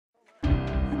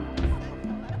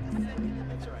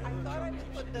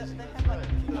they have like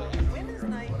women's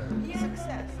night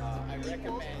success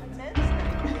equals men's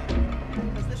night.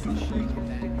 Because this is a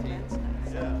men's night.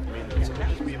 Yeah, I mean, it's going to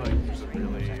just be like, there's a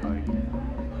really, like, or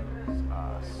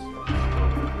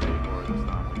there's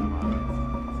not going to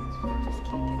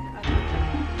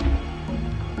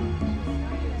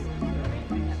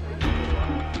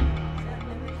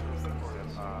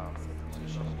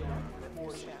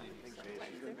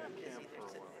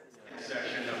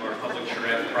Section of our public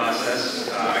charrette process,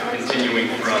 continuing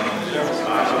from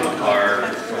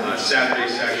our Saturday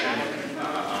session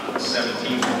on the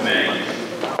 17th of May.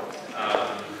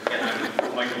 Again,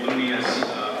 I'm Michael Milone,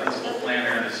 principal planner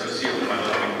and associate with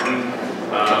Milone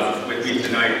MacBroom. With me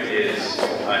tonight is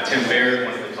Tim Baird,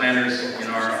 one of the planners in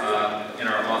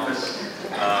our office.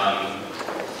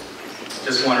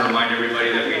 Just want to remind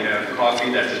everybody that we have coffee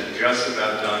that's just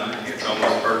about done. It's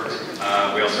almost burnt.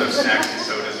 We also have snacks and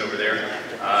sodas over there.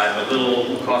 The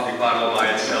little coffee bottle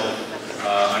by itself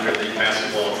under the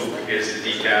basketball hoop is the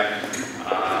decaf.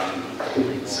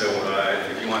 So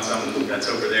if you want some, that's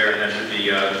over there, and that should be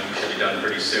done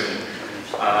pretty soon.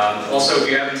 Also, if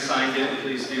you haven't signed in,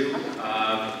 please do.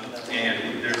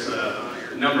 And there's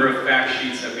a number of fact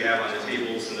sheets that we have on the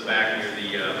tables in the back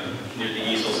near the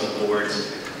easels and the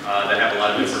boards. That have a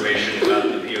lot of information about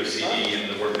the POCD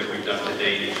and the work that we've done to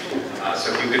date.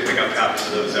 So if you could pick up copies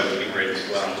of those, that would be great as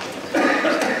well.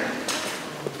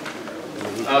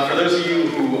 For those of you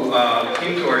who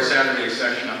came to our Saturday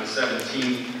session on the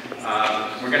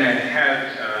 17th, we're going to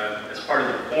have, as part of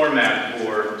the format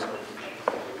for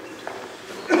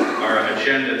our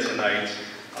agenda tonight,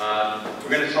 we're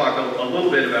going to talk a little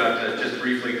bit about, just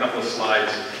briefly, a couple of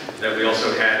slides that we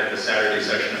also had at the Saturday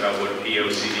session about what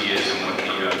POCD is and what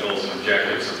the goals and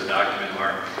objectives of the document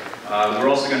are. We're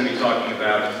also going to be talking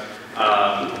about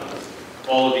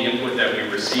all of the input that we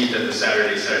received at the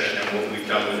Saturday session and what we've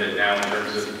done with it now in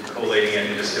terms of collating it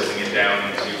and distilling it down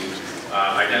into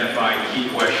identifying key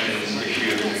questions,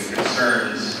 issues, and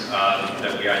concerns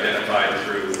that we identified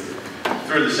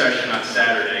through the session on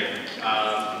Saturday.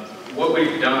 What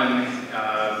we've done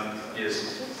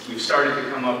is we've started to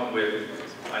come up with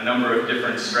a number of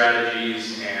different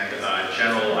strategies and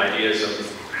general ideas of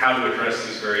how to address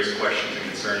these various questions and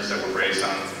concerns that were raised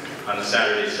on the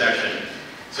Saturday session.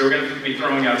 So we're going to be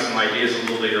throwing out some ideas a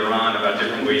little later on about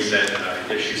different ways that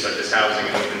issues such as housing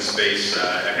and open space,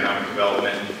 economic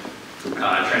development,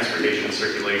 transportation and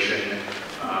circulation,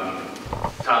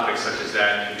 topics such as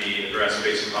that can be addressed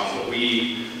based upon what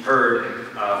we heard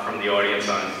from the audience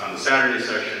on the Saturday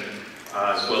session,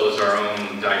 as well as our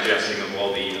own digesting of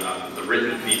all the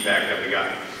written feedback that we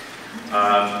got.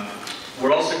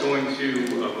 We're also going to,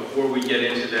 before we get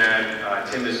into that,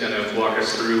 Tim is going to walk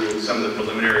us through some of the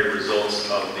preliminary results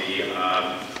of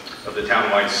the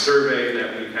townwide survey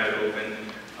that we've had open.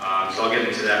 So I'll get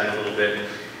into that in a little bit.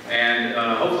 And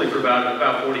hopefully for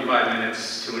about 45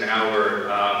 minutes to an hour,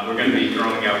 we're going to be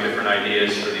throwing out different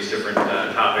ideas for these different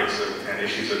topics and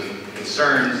issues and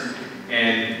concerns.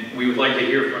 And we would like to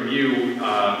hear from you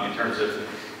in terms of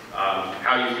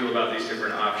how you feel about these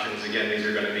different options. Again, these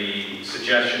are going to be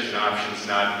suggestions and options,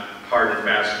 not hard and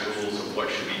fast rules of what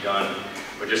should be done,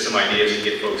 but just some ideas to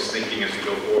get folks thinking as we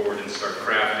go forward and start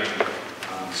crafting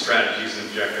strategies and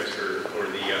objectives for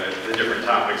the different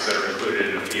topics that are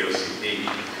included in the POCD.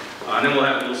 And then we'll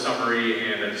have a little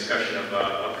summary and a discussion of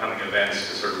upcoming events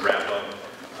to sort of wrap up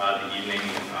the evening,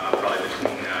 probably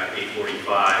between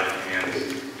 8:45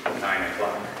 and 9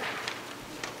 o'clock.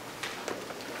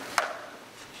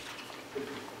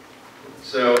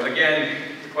 So again,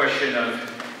 the question of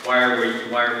why are we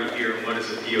here and what is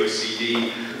a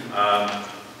POCD?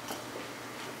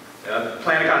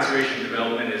 Plan of Conservation and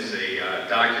Development is a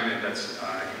document that's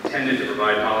intended to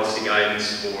provide policy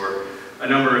guidance for a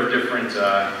number of different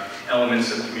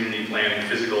elements of community planning,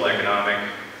 physical, economic,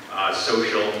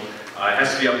 social. It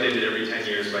has to be updated every 10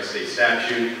 years by state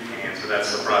statute, and so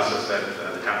that's the process that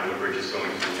the town of Woodbridge is going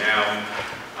through now.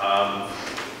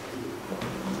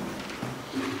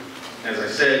 As I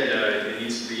said, it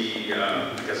needs to be,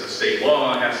 because of state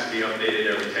law, it has to be updated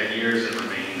every 10 years and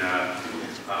remain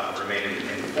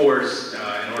in force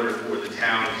in order for the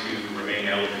town to remain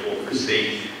eligible for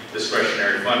state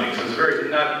discretionary funding. So it's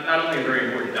not only a very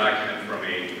important document from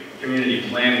a community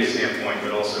planning standpoint,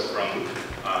 but also from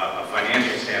a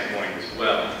financial standpoint as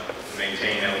well, to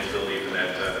maintain eligibility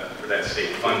for that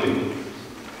state funding.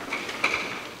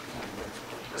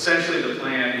 Essentially, the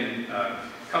plan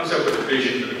comes up with a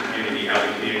vision for the community, how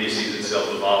the community sees itself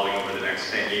evolving over the next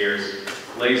 10 years,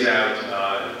 lays out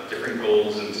different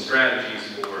goals and strategies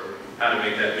for how to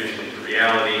make that vision into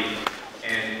reality,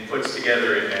 and puts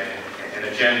together an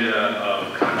agenda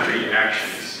of concrete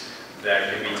actions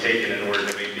that can be taken in order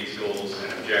to make these goals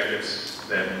and objectives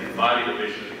that embody the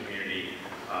vision of the community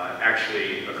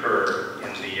actually occur in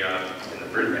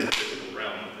the physical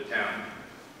realm of the town.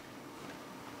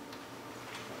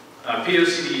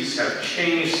 POCDs have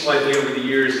changed slightly over the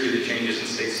years due to changes in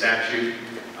state statute.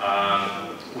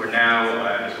 We're now,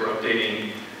 as we're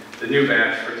updating the new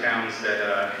batch for towns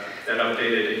that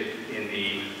updated in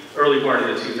the early part of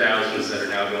the 2000s that are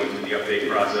now going through the update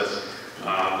process.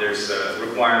 There's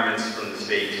requirements from the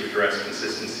state to address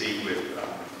consistency with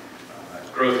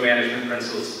growth management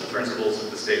principles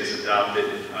that the state has adopted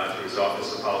through its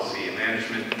Office of Policy and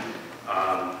Management,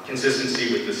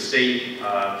 consistency with the state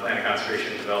plan of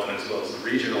conservation and development as well as the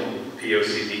regional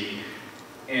POCD,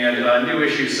 and new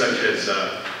issues such as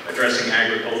addressing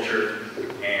agriculture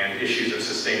and issues of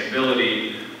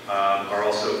sustainability are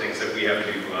also things that we have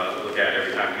to look at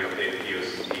every time we update the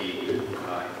POCD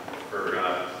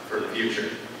for the future.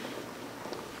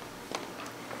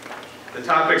 The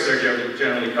topics are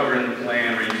generally covered in the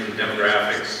plan, ranging from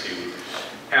demographics to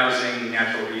housing,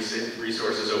 natural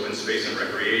resources, open space and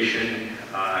recreation,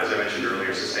 as I mentioned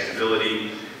earlier,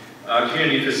 sustainability,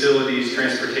 community facilities,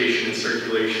 transportation and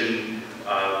circulation,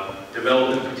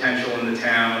 development potential in the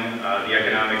town, the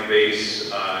economic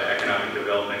base, economic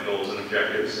development goals and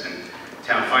objectives, and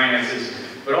town finances.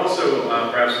 But also,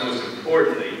 perhaps most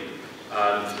importantly,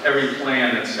 every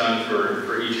plan that's done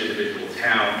for each individual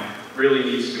town really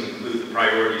needs to include the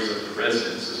priorities of the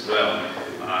residents as well.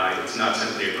 It's not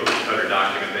simply a cookie-cutter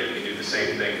document that you can do the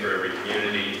same thing for every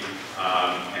community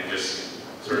and just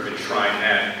sort of enshrine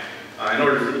that. In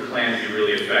order for the plan to be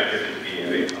really effective and to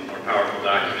be a more powerful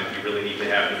document, you really need to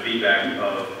have the feedback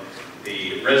of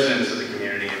the residents of the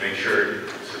community and make sure it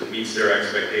sort of meets their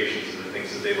expectations and the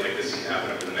things that they'd like to see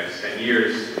happen over the next 10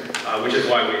 years, which is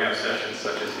why we have sessions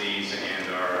such as these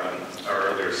and our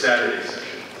earlier Saturday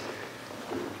session.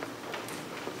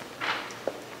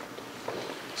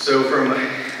 So from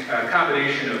a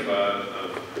combination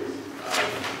of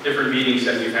different meetings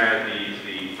that we've had,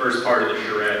 the first part of the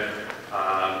Charrette,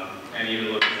 and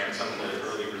even looking at some of the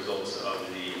early results of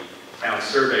the town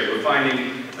survey, we're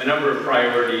finding a number of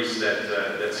priorities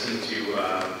that seem to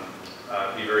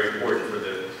be very important for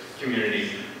the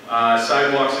community.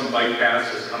 Sidewalks and bike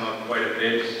paths has come up quite a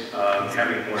bit,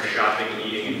 having more shopping,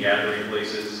 eating, and gathering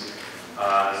places.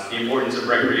 The importance of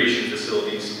recreation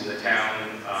facilities in the town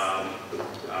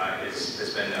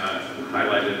has been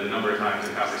highlighted a number of times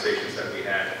in conversations that we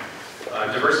had.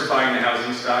 Diversifying the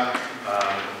housing stock,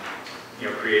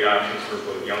 create options for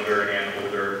both younger and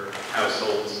older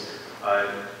households.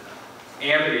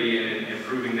 Amity in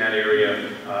improving that area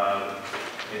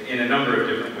in a number of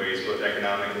different ways, both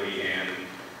economically and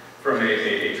from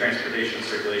a transportation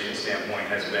circulation standpoint,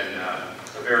 has been a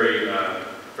very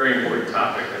important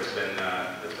topic that's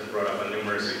been brought up on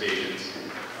numerous occasions.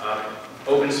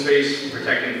 Open space,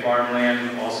 protecting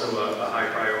farmland, also a high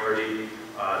priority.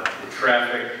 The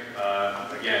traffic,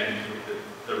 again,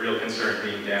 the real concern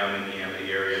being down in the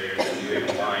Amity area near the New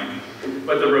Haven line,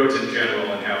 but the roads in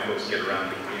general and how folks get around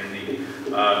the community.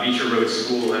 Beecher Road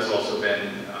School has also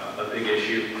been a big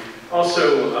issue.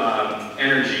 Also,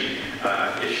 energy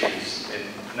issues,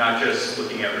 and not just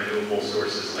looking at renewable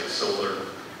sources like solar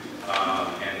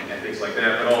and things like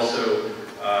that, but also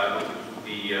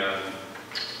the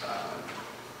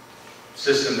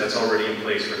system that's already in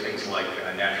place for things like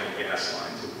natural gas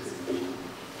lines.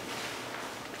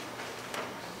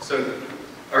 So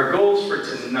our goals for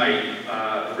tonight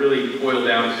really boil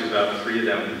down to about 3 of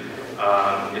them.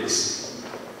 It's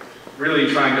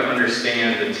really trying to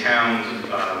understand the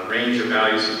town's range of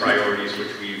values and priorities,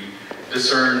 which we've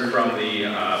discerned from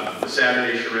the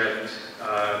Saturday Charrette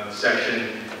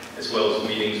session, as well as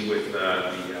meetings with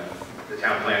the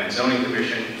Town Plan and Zoning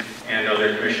Commission and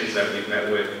other commissions that we've met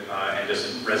with, and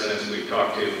just residents we've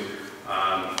talked to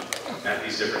at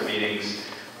these different meetings.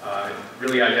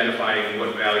 Really identifying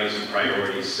what values and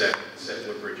priorities set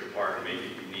Woodbridge apart and make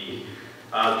it unique.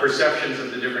 Perceptions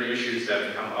of the different issues that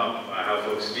have come up, how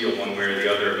folks feel one way or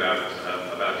the other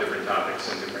about different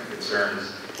topics and different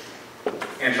concerns.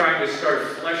 And trying to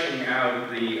start fleshing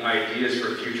out the ideas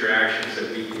for future actions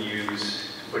that we can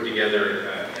use to put together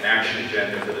an action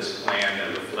agenda for this plan that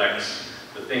reflects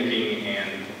the thinking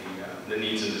and the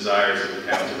needs and desires of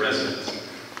the town's residents.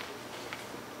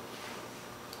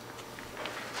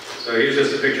 So here's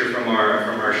just a picture from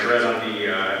our Charrette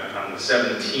on the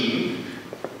 17th.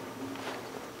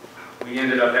 We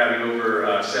ended up having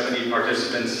over 70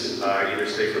 participants either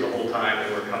stay for the whole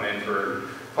time or come in for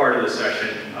part of the session.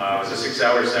 It was a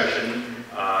 6-hour session.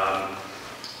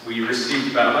 We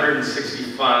received about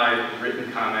 165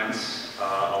 written comments,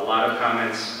 A lot of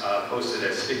comments posted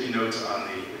as sticky notes on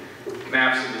the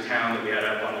maps of the town that we had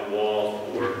up on the wall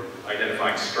for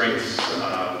identifying strengths,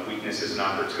 weaknesses, and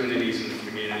opportunities in the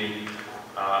community.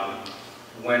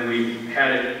 When we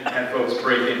had folks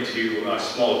break into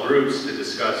small groups to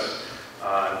discuss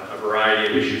a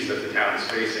variety of issues that the town is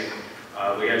facing,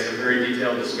 we had some very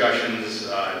detailed discussions.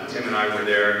 Tim and I were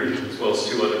there, as well as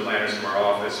two other planners from our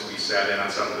office. We sat in on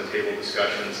some of the table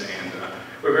discussions, and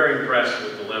we're very impressed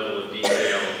with the level of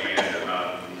detail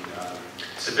and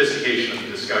sophistication of the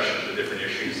discussion of the different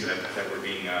issues that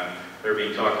are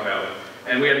being talked about.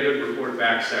 And we had a good report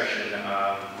back session.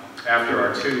 After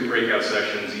our two breakout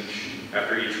sessions,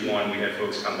 after each one, we had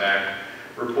folks come back,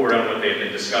 report on what they had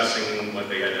been discussing, what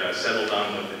they had settled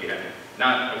on, what they had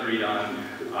not agreed on.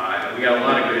 And we got a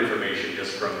lot of good information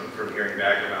just from hearing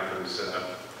back about those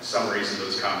summaries of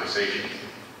those conversations.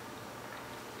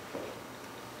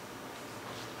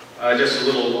 Just a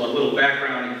little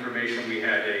background information. We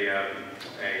had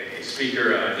a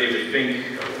speaker, David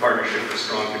Fink, of the Partnership for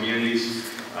Strong Communities,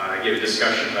 gave a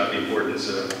discussion about the importance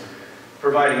of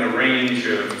providing a range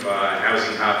of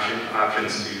housing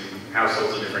options to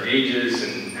households of different ages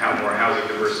and how more housing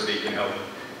diversity can help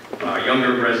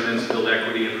younger residents build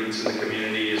equity and roots in the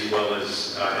community, as well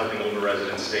as helping older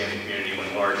residents stay in the community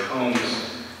when large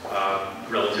homes,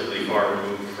 relatively far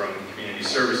removed from community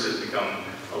services, become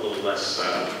a little less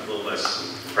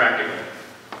practical.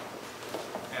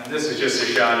 And this is just a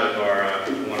shot of our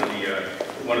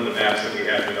one of the maps that we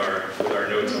had with our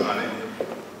notes on it.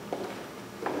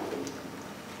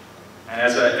 And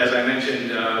as I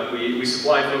mentioned, we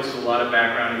supplied folks with a lot of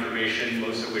background information,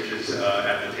 most of which is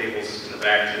at the tables in the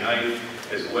back tonight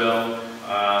as well.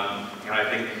 And I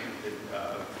think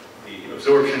the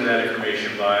absorption of that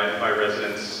information by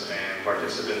residents and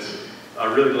participants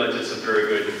really led to some very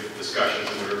good discussions,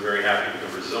 and we were very happy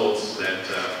with the results that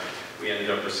we ended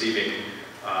up receiving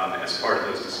as part of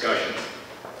those discussions.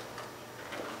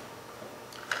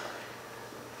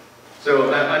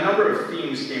 So a number of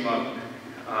themes came up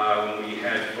when we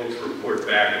had folks report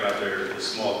back about their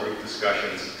small group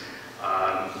discussions.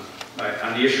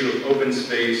 On the issue of open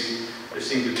space, there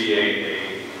seemed to be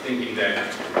a thinking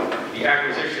that the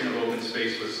acquisition of open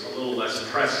space was a little less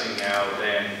pressing now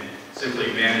than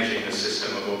simply managing the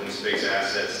system of open space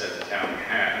assets that the town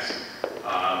has.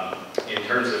 In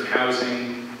terms of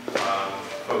housing,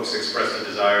 folks expressed a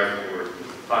desire for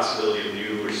possibility of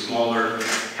new or smaller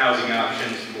housing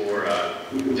options for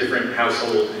different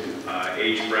household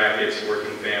age brackets,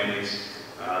 working families.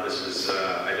 This was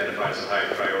identified as a high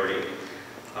priority.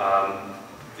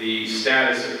 The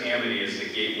status of Amity as the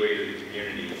gateway to the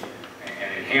community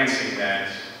and enhancing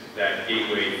that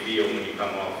gateway feel when you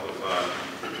come off of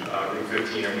Route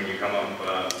 15 or when you come up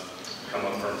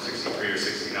from 63 or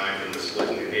 69 from the split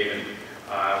in New Haven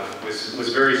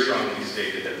was very strongly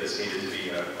stated that this needed to be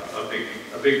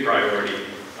a big priority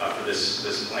for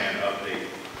this plan update.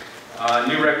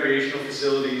 New recreational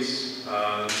facilities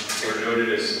were noted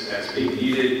as being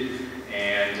needed,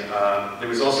 and there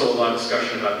was also a lot of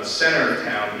discussion about the center of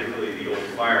town, particularly the old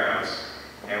firehouse,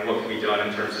 and what can be done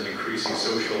in terms of increasing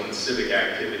social and civic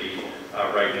activity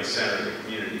right in the center of the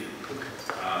community.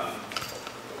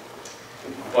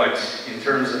 But in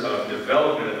terms of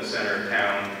development of the center of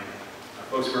town,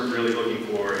 folks weren't really looking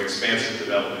for expansive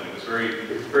development. It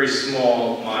was very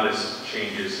small, modest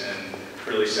changes, and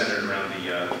really centered around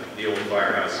the old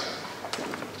firehouse.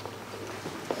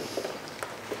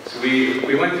 So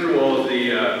we went through all of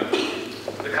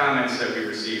the comments that we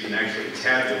received and actually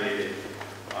tabulated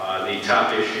the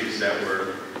top issues that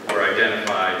were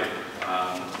identified.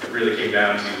 It really came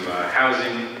down to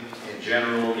housing in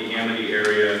general, the Amity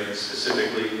area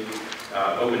specifically,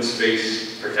 open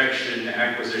space protection,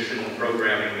 acquisition,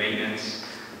 programming, maintenance,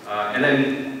 and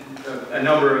then a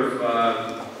number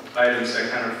of items that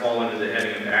kind of fall under the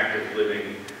heading of active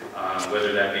living,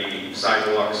 whether that be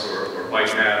sidewalks or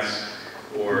bike paths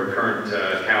or current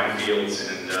town fields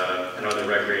and other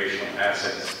recreational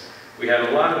assets. We had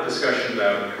a lot of discussion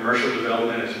about commercial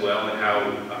development as well and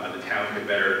how the town could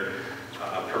better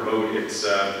promote its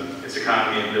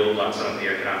economy and build on some of the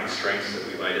economic strengths that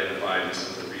we've identified in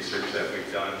some of the research that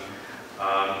we've done.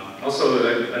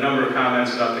 Also, a number of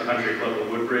comments about the country club of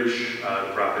Woodbridge.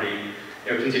 The property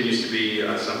continues to be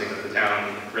something that the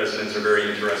town residents are very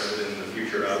interested in the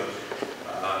future of.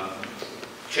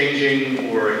 Changing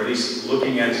or at least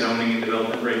looking at zoning and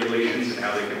development regulations and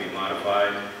how they can be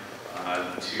modified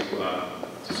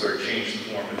to sort of change the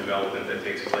form of development that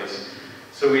takes place.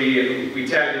 So we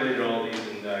tabulated all these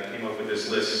and came up with this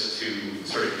list to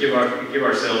sort of give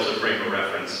ourselves a frame of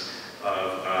reference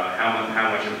of how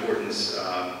much importance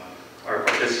our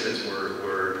participants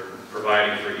were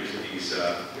providing for each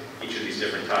of these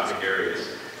different topic areas.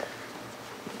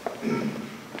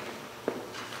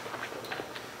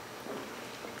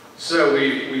 So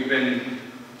we've been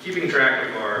keeping track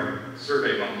of our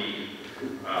SurveyMonkey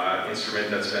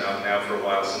instrument that's been up now for a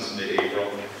while, since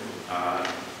mid-April.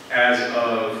 As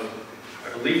of,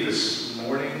 I believe this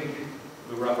morning,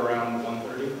 we were up around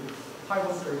 130. High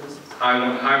 130s.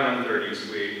 High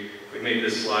 130s. We made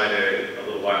this slide a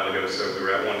little while ago, so we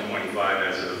were at 125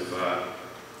 as of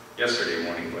yesterday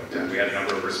morning, but we had a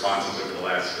number of responses over the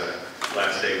last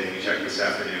day when we checked this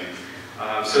afternoon.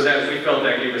 So that we felt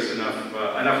that gave us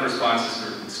enough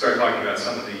responses to start talking about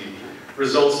some of the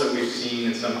results that we've seen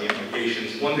and some of the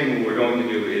implications. One thing we're going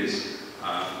to do is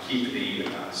keep the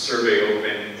survey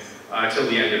open till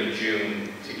the end of June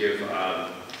to give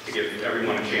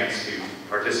everyone a chance to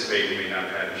participate who may not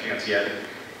have had a chance yet.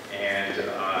 And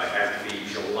at the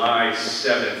July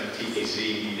 7th TPC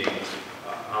meeting,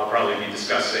 I'll probably be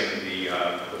discussing the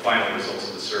final results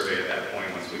of the survey at that point,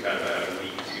 once we've had about a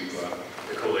week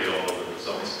to collate all of the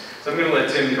results. So I'm going to let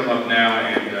Tim come up now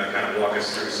and kind of walk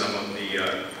us through some of the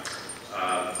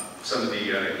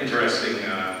interesting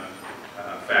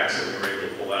facts that we were able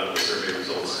to pull out of the survey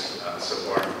results so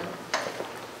far.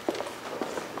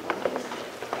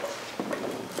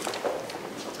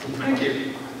 Thank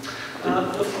you.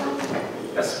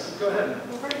 Yes, go ahead.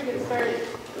 Before you get started,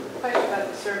 a question about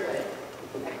the survey.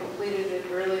 I completed it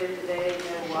earlier today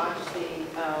and watched the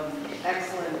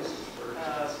excellent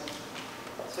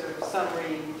sort of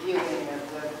summary viewing of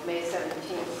the May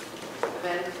 17th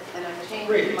event, and I've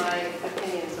changed my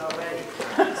opinions already.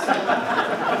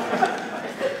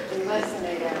 In less than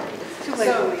 8 hours. Too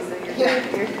late,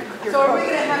 Lisa. So are we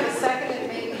going to have a second and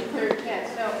maybe a third chance?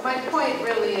 No, my point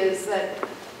really is that,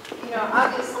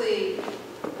 obviously,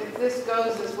 if this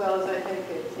goes as well as I think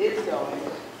it is going,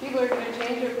 people are going to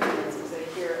change their opinions as they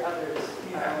hear others'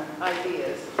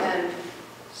 ideas. And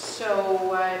so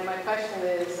my question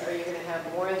is, are you going to have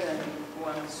more than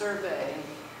one survey?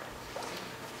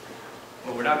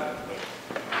 Well, we're not.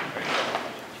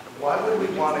 Why would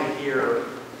we want to hear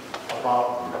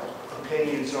about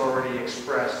opinions already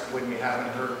expressed when you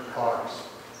haven't heard ours?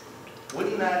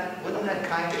 Wouldn't that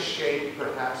kind of shape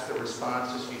perhaps the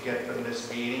responses you get from this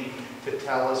meeting to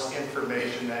tell us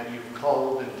information that you've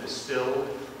culled and distilled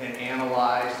and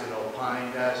analyzed and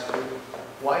opined as to?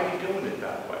 Why are you doing it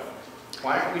that way?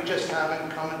 Why aren't we just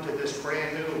come into this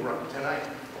brand new tonight?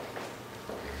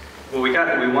 Well, we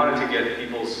wanted to get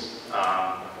people's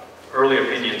early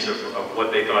opinions of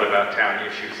what they thought about town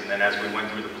issues, and then as we went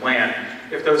through the plan,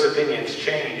 if those opinions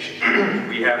change,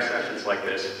 we have sessions like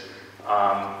this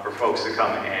for folks to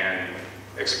come and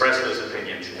express those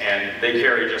opinions, and they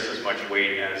carry just as much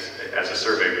weight as a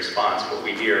survey response. What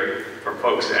we hear from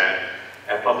folks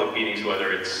at public meetings,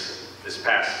 whether it's this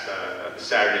past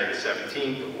Saturday the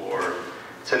 17th, or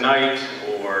tonight,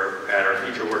 or at our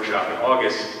future workshop in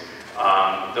August,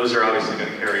 those are obviously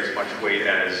going to carry as much weight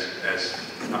as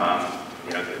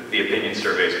the opinion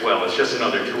survey as well. It's just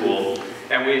another tool,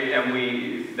 that we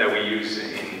use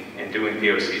in doing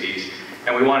POCDs.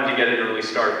 And we wanted to get an early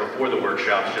start before the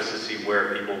workshops, just to see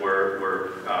where people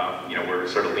were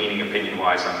sort of leaning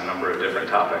opinion-wise on a number of different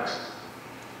topics.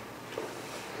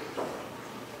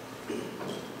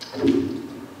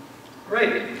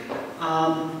 Right.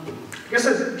 I guess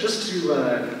just to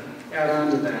add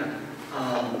on to that,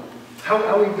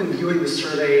 how we've been viewing the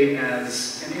survey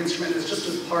as an instrument, is just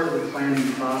as part of the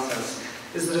planning process,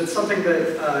 is that it's something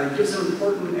that gives an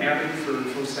important avenue for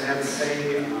folks to have a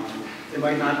say. They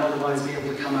might not otherwise be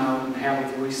able to come out and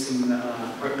have a voice in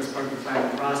as part of the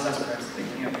planning process. Perhaps they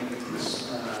can't make it to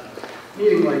this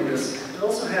meeting like this. It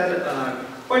also had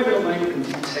quite a bit of length and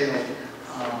detail.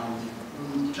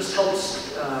 Just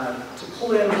helps to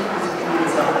pull in people's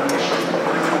opinions on the issues that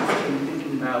they've been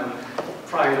thinking about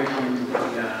prior to coming to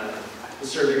the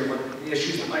survey, or what the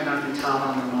issues that might not be top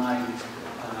on their mind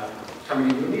coming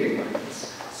into a meeting like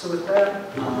this. So with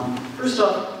that, first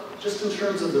off, just in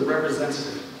terms of the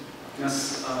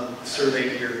representativeness of the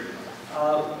survey here,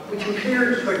 we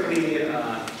compared quickly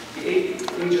the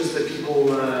ages that people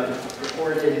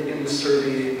reported in the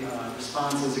survey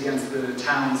responses against the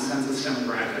town's census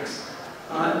demographics.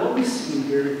 What we've seen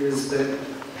here is that it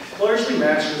largely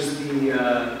matches the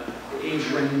age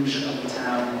range of the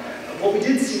town. What we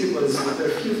did see was that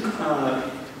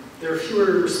there are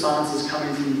fewer responses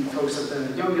coming from folks at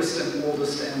the youngest and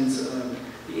oldest ends of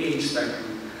the age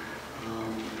spectrum.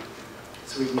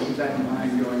 So we can keep that in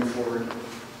mind going forward.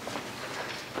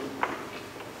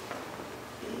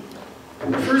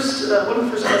 One of the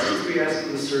first questions we asked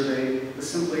in the survey was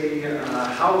simply,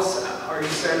 how are you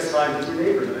satisfied with your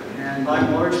neighborhood? And by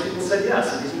and large, people said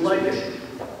yes, and people liked it.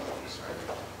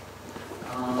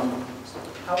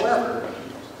 However,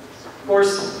 of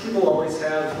course, people always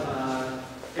have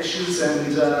issues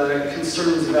and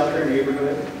concerns about their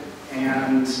neighborhood,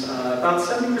 and about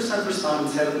 70% of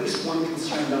respondents had at least one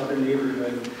concern about their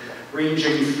neighborhood,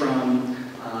 ranging from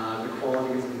the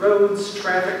quality of the roads,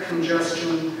 traffic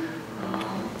congestion,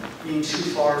 being too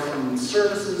far from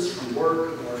services, from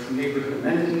work, or from neighborhood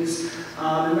amenities,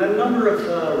 and then a number of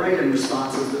write-in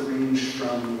responses that range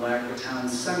from lack of a town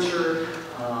center,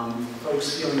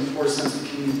 folks feeling a poor sense of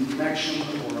community connection,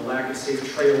 or a lack of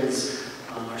safe trails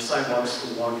or sidewalks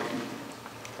for walking.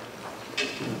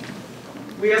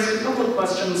 We asked a couple of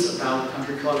questions about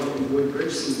Country Club in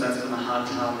Woodbridge, since that's been a hot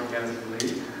topic as of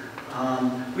late.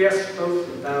 We asked both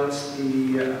about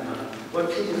what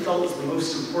people felt was the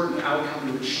most important outcome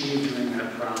to achieve during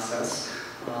that process.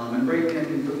 And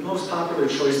the most popular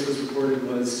choice that was reported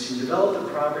was to develop the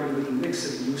property with a mix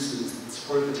of uses that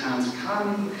support the town's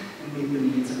economy and meet the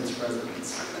needs of its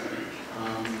residents.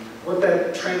 What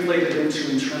that translated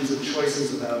into in terms of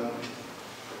choices about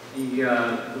the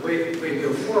way to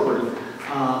go forward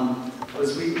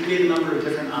was we made a number of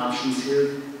different options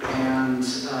here, and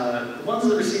the ones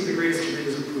that received the greatest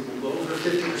degrees of approval, over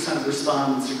 50% of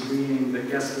respondents agreeing that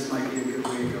yes, this might be a good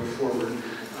way to go forward.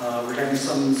 We're having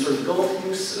some sort of golf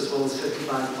use, as well as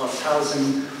 55+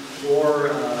 housing, or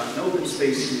an open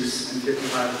space use and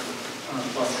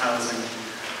 55+ housing.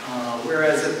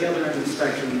 Whereas at the other end of the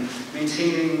spectrum,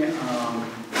 maintaining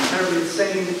entirely the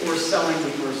same or selling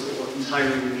the parcel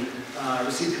entirely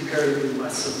received comparatively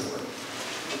less support.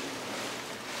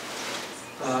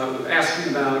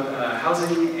 Asking about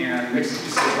housing and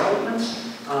mixed-use development,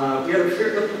 we had a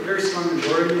very strong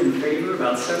majority in favor,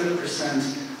 about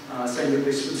 70%, saying that they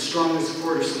would strongly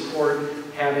support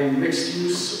having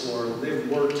mixed-use or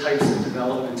live-work types of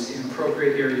development in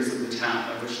appropriate areas of the town,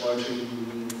 which largely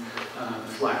mean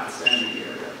flats and the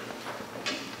area.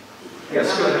 Yes,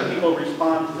 go How ahead. many people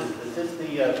respond to this? Is this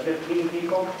the 15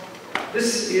 people?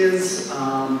 This is,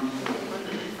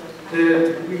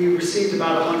 we received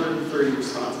about 130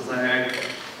 responses. I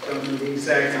don't know the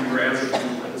exact number as of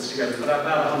when we put this together, but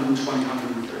about 120,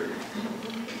 130.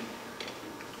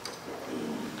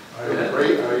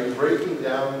 Are you breaking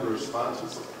down the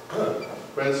responses?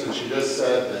 For instance, you just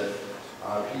said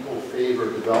that people favor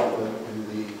development in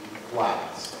the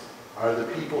flats. Are the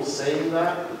people saying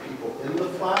that, the people in the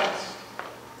flats?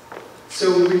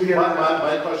 So we,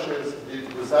 my question is,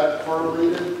 was that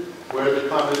correlated where the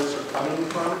comments are coming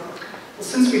from? well,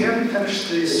 since we haven't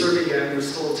finished the survey yet, and we're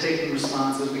still taking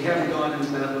responses, we haven't gone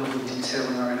into that level of detail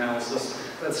in our analysis.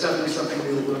 That's definitely something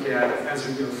we will look at as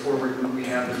we go forward when we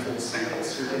have the full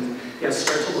samples. We can, yes,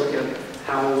 start to look at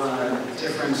how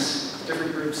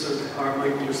different groups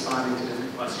might be responding to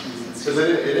different questions. Because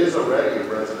it is already a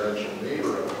residential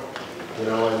neighborhood, you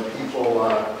know, and people,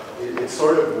 it's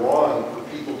sort of wrong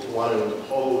for people to want to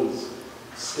impose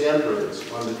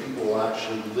standards on the people who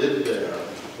actually live there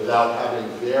without having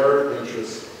their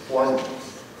interests formed.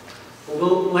 Well,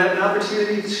 we'll have an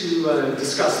opportunity to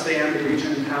discuss the Amber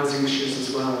region and housing issues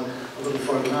as well a little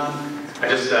farther on. I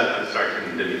just, sorry,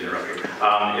 I didn't interrupt you.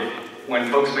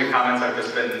 When folks make comments, I've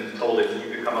just been told if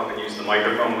you could come up and use the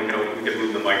microphone. We know we can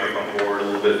move the microphone forward a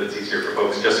little bit if it's easier for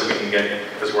folks, just so we can get,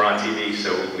 because we're on TV,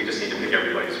 so we just need to pick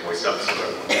everybody's voice up so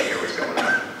everyone can hear what's going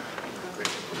on.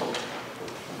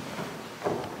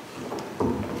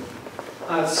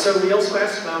 So we also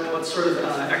asked about what sort of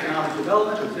economic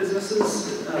development or business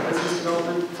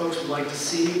development folks would like to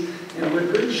see in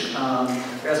Woodbridge. We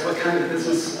asked what kind of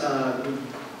business would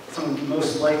someone be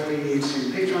most likely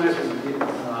to patronize, or would be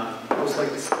most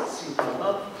likely to see pop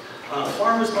up.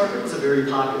 Farmers market was a very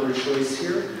popular choice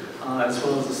here, as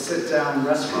well as a sit-down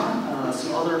restaurant.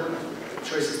 Some other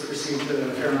choices that received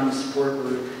a fair amount of support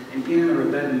were an inn or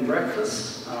a bed and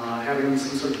breakfast, having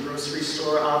some sort of grocery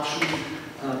store option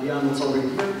beyond what's already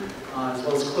here, as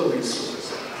well as clothing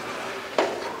stores.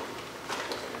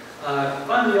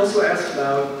 Finally, we also asked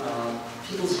about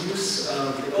people's use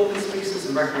of the open spaces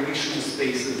and recreational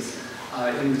spaces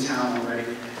in the town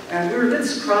already. And we were a bit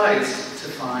surprised to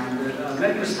find that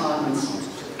many respondents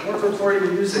weren't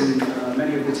reporting using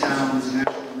many of the town's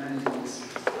natural amenities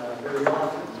very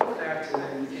often. In fact,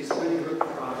 in the case of many group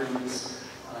properties,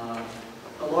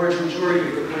 a large majority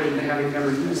reported having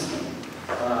never used them.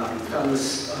 We found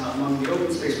this among the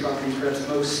open space properties, perhaps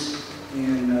most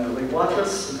in Lake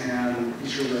Watrous and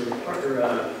Beecher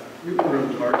Road, Newton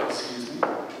Road Park, excuse me.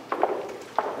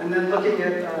 And then looking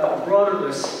at a broader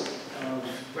list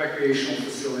of recreational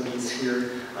facilities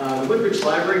here, the Woodbridge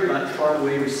Library, by far and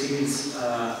away, was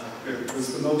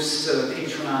the most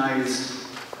patronized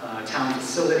town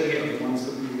facility of the ones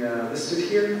that we listed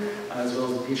here, as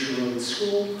well as the Beach Road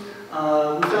School.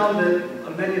 We found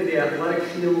that many of the athletic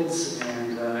fields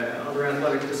and other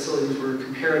athletic facilities were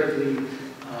comparatively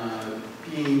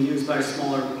being used by a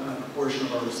smaller proportion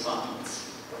of our respondents.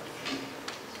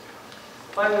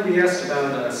 Finally, we asked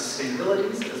about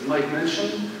sustainability. As Mike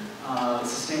mentioned,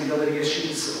 sustainability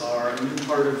issues are a new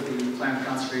part of the plan of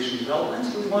conservation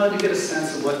development. We wanted to get a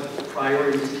sense of what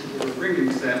priorities people were bringing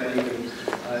to that label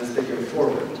as they go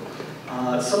forward.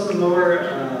 Some of them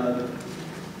are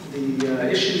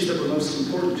the issues that were most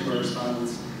important to our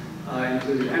respondents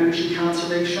included energy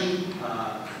conservation,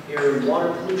 air and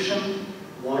water pollution,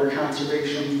 water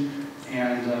conservation,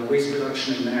 and waste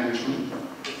reduction and management.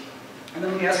 And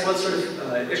then we asked what sort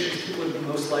of issues people would be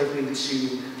most likely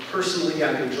to personally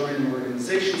either join an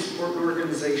organization, support an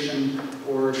organization,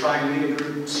 or try and lead a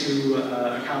group to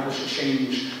accomplish a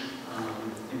change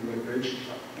in Woodbridge.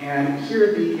 And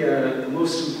here the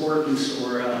most important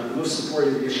or the most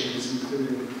supported issues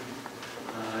included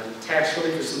tax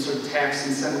relief or some sort of tax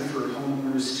incentive for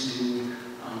homeowners to do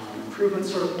improvement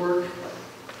sort of work,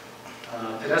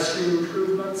 pedestrian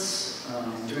improvements,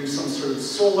 doing some sort of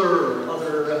solar or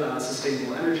other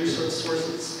sustainable energy sort of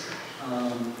sources,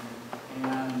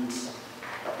 and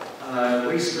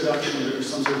waste reduction or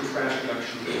some sort of trash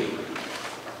reduction.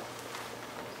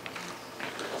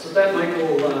 So that might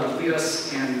will lead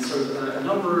us in sort of a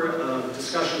number of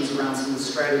discussions around some of the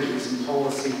strategies and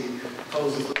policy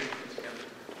proposals that we put together.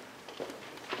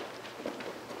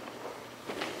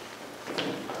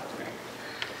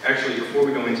 Actually, before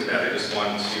we go into that, I just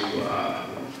want to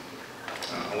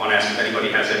I ask if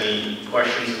anybody has any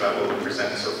questions about what we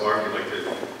presented so far. If you'd like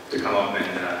to come up and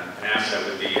ask, that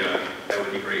would be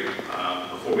great.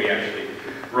 Before we actually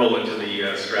roll into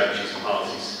the strategies and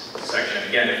policies section,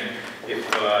 again, if you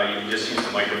can just use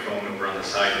the microphone over on the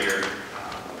side here,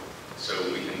 so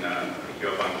we can pick you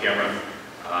up on camera,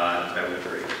 that would be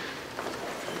great.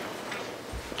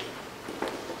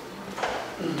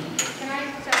 Can I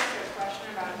just ask a question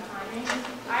about timing?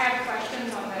 I have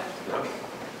questions on the...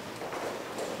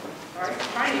 Sorry, I'm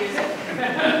trying to use it.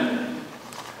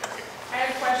 I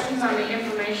have questions on the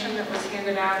information that was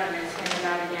handed out, and it's handed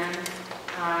out again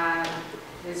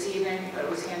this evening, but it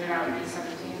was handed out May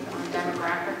 17th on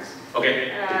demographics.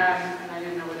 Okay. And I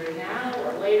didn't know whether now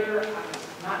or later.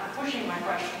 I'm not pushing my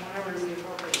question, whenever is the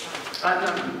appropriate time.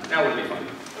 No, now would be fine.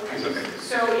 It's okay.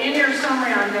 So in your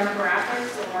summary on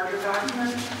demographics, the larger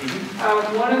document,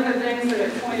 one of the things that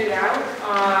it pointed out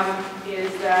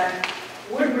is that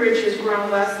Woodbridge has grown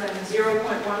less than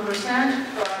 0.1%,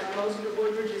 but most of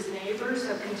Woodbridge's neighbors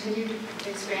have continued to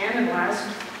expand in the last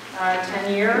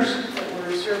 10 years that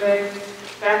were surveyed.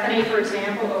 Bethany, for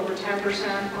example, over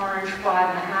 10%, Orange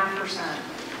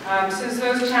 5.5%. Since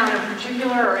those towns in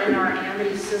particular are in our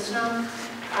Amity system,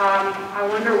 I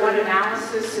wonder what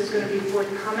analysis is going to be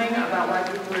forthcoming about why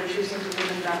people are choosing to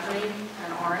live in Bethany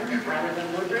and Orange rather than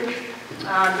Woodbridge.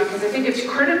 Because I think it's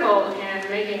critical in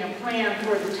making a plan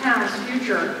for the town's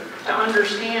future to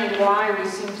understand why we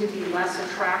seem to be less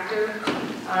attractive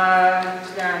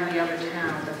than the other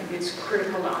towns. I think it's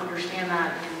critical to understand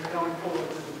that in going forward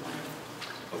with the plan.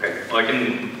 Okay, well, I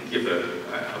can give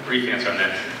a brief answer on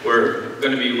that. We're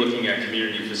going to be looking at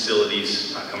community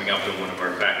facilities coming up in one of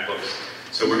our fact books.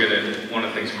 So one of the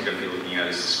things we're going to be looking at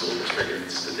is the school district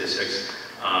and statistics.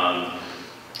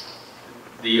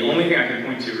 The only thing I can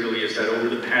point to really is that over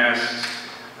the past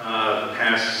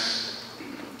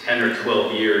 10 or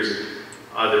 12 years,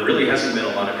 there really hasn't been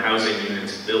a lot of housing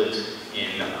units built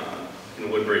in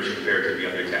Woodbridge compared to the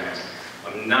other towns.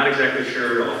 I'm not exactly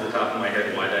sure off the top of my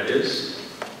head why that is,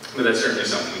 but that's certainly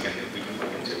something we can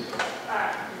look into.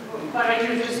 But I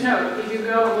should just note, if you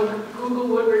go and look at Google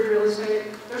Woodbridge real estate,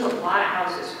 there's a lot of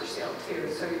houses for sale too.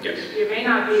 So yes. It may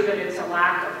not be that it's a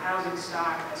lack of housing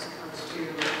stock as opposed to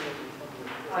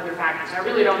other factors. I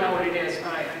really don't know what it is,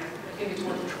 but I think it's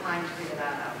worth trying to figure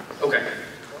that out. Okay.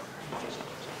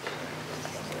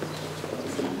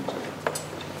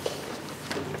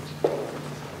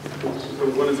 So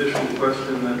one additional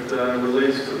question that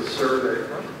relates to the survey.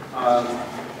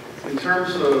 In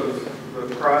terms of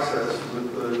the process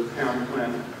with the town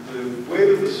plan, the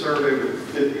way that the survey would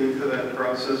fit into that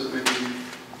process, maybe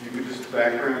you could just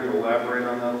background and elaborate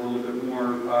on that a little bit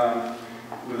more.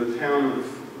 With a town of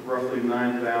roughly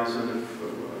 9,000, if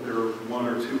there are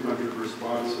 100 or 200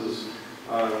 responses,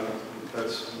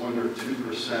 that's 1 or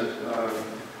 2%.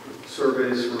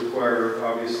 Surveys require,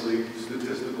 obviously,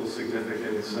 statistical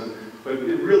significance, but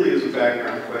it really is a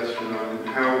background question on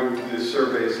how the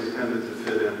survey is intended to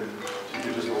fit in. If you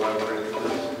could just elaborate on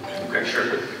this. Okay,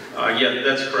 sure. Yeah,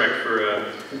 that's correct. For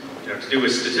to do a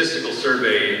statistical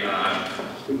survey,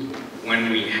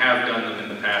 when we have done them in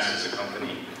the past as a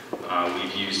company,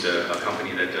 we've used a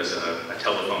company that does a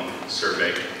telephone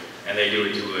survey, and they do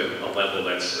it to a level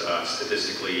that's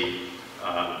statistically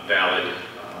valid.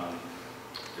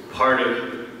 Part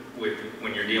of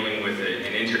when you're dealing with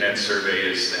an internet survey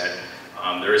is that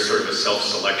there is sort of a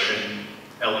self-selection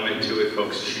element to it.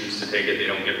 Folks choose to take it. They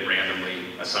don't get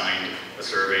randomly assigned a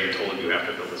survey and told you have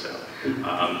to fill this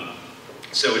out.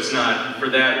 So it's not, for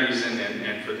that reason,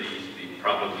 and for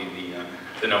probably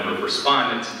the number of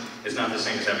respondents, it's not the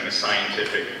same as having a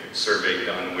scientific survey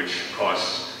done, which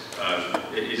costs,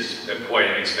 it is quite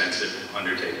an expensive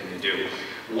undertaking to do.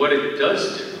 What it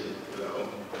does do, though,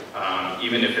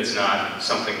 even if it's not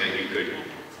something that you could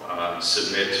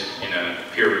submit in a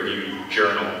peer-reviewed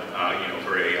journal,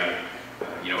 for a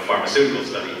pharmaceutical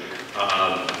study,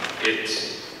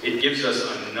 it gives us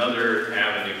another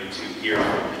avenue to hear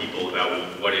from people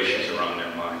about what issues are on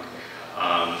their mind.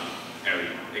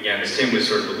 Again, as Tim was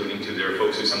sort of alluding to, there are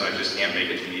folks who sometimes just can't make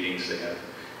it to meetings. They have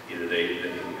either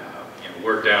they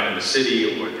work down in the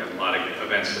city, or have a lot of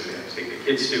events that they have to take their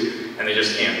kids to, and they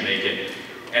just can't make it.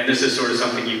 And this is sort of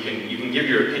something you can give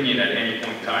your opinion at any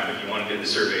point in time. If you want to do the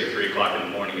survey at 3 o'clock in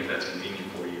the morning, if that's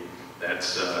convenient for you,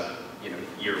 that's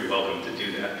you're welcome to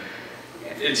do that.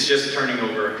 It's just trying to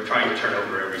turn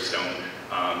over every stone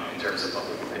in terms of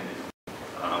public opinion,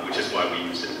 which is why we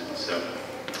use it. So,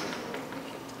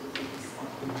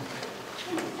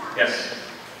 yes.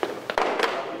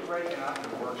 Are we breaking out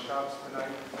into workshops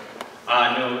tonight?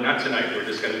 No, not tonight. We're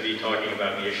just going to be talking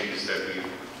about the issues that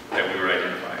we were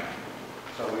identifying.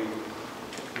 So we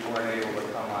weren't able to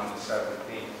come on the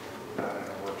 17th, not in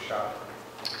a workshop?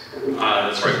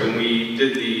 That's right. When we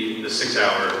did the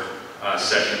 6-hour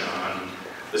session on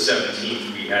the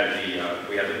 17th, we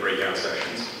had the breakout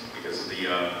sessions because of the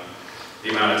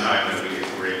amount of time that we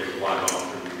were able to block off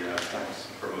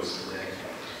for most of the day.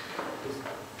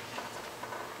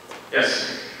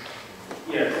 Yes.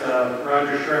 Yes,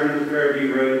 Roger Sherman,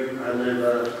 Fairview Road. I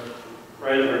live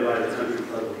right over by the country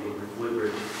club in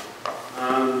Woodbridge.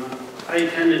 I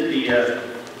attended the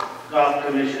golf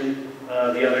commission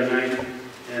the other night,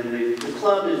 and the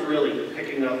club is really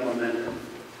picking up momentum.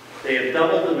 They have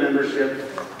doubled the membership,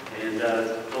 and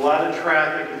a lot of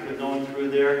traffic has been going through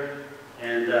there,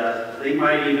 and they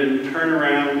might even turn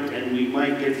around and we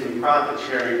might get some profit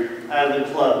sharing out of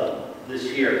the club this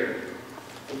year.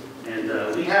 And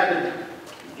we haven't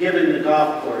given the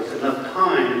golf course enough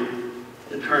time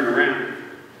to turn around,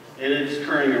 and it's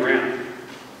turning around.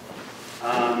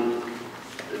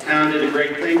 The town did a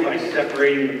great thing by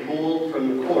separating the pool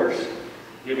from the course,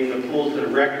 giving the pool to the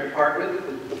rec department.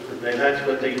 That's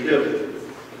what they do,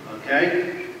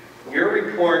 okay? Your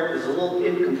report is a little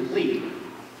incomplete,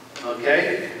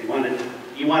 okay? You want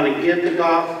to give the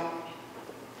golf,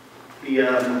 let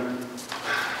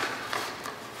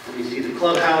me see, the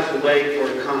clubhouse away for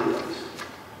condos,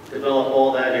 develop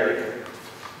all that area,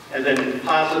 and then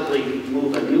possibly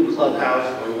move a new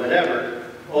clubhouse or whatever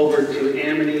over to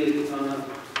Amity,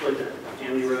 what's that?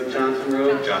 Amity Road, Johnson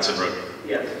Road? Johnson Road.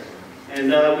 Yes.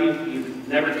 And we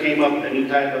never came up with any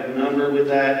type of number with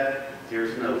that.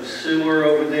 There's no sewer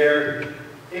over there.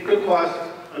 It could cost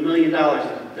 $1 million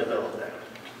to develop that.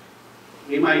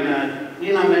 We might not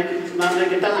make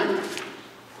a dime.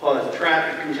 Cause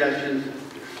traffic congestions,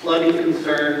 flooding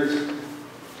concerns,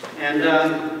 and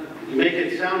you make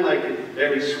it sound like it's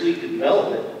very sweet to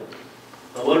develop it.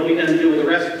 But what are we going to do with the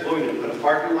rest of it? What are we going to put a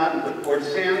parking lot and put port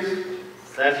stands?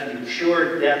 That's an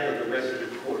sure death of the rest of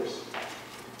the course.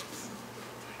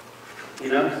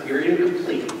 You're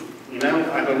incomplete.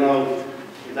 I don't know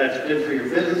if that's good for your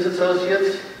business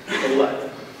associates or what.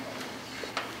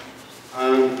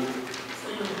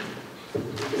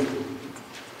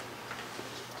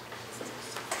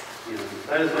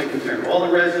 That is my concern. All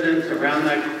the residents around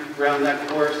that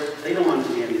course, they don't want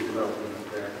to see any development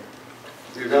up there.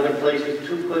 There's other places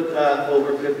to put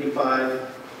over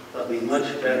 55 that'll be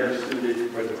much better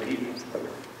suited for the people.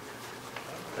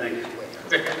 Thank you.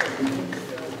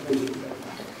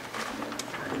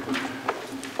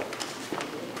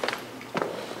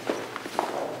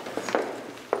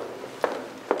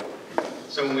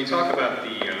 So when we talk about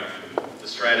the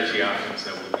strategy options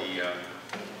that we'll be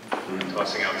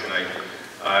tossing out tonight,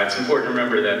 it's important to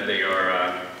remember that they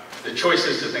are the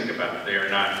choices to think about. They are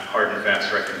not hard and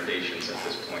fast recommendations at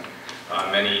this point.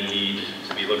 Many need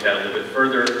to be looked at a little bit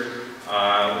further,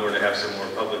 or to have some more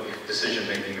public decision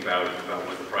making about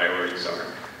what the priorities are.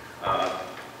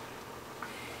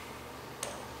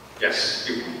 Yes.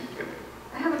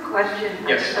 I have a question.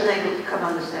 Yes. I'm unable to come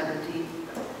on the 17th.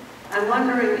 I'm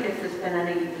wondering if there's been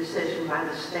any decision by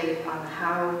the state on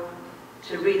how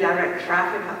to redirect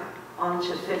traffic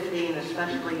onto 15,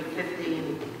 especially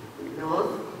 15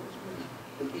 North,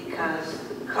 because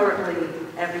currently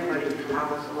everybody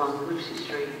travels along Lucy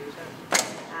Street,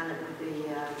 and it would be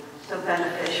so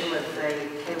beneficial if they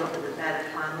came up with a better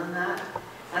plan than that.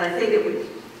 And I think it would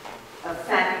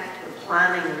affect the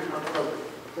planning of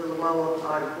the lower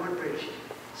part of Woodbridge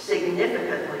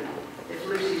significantly if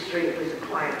Lucy Street was a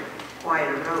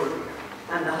quieter road,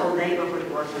 and the whole neighborhood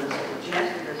wasn't as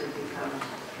congested as it becomes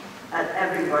at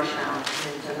every rush hour. I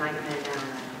mean, it's a nightmare down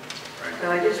there.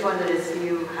 So I just wondered if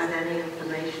you had any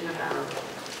information about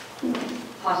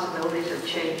possibilities of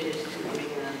changes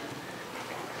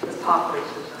to the parkway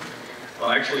system. Well,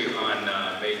 actually, on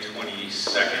May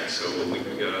 22nd, so a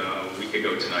week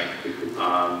ago tonight,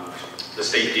 the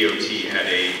state DOT had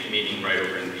a meeting right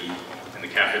over in the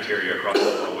cafeteria across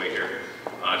the hallway here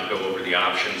to go over the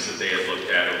options that they had looked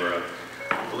at over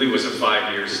I believe it was a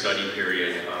 5-year study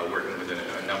period, working with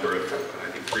a number of,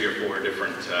 I think 3 or 4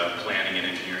 different planning and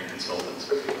engineering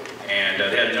consultants. And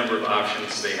they had a number of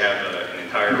options. They have an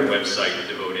entire website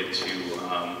devoted to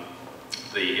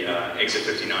the exit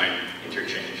 59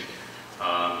 interchange.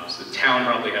 So the town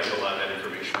probably has a lot of that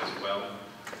information as well.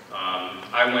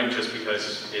 I went just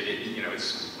because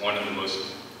it's one of the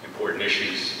most important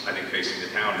issues I think facing the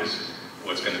town is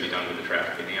what's going to be done with the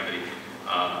traffic in Amity.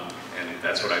 And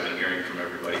that's what I've been hearing from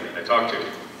everybody that I talked to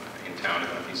in town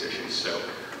about these issues. So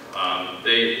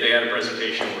they had a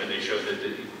presentation where they showed that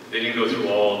they didn't go through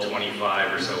all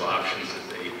 25 or so options that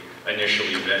they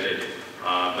initially vetted,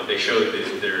 but they showed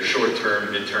that there are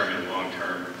short-term, midterm, and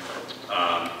long-term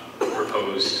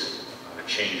proposed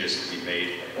changes to be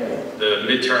made. The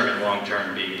midterm and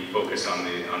long-term being focused on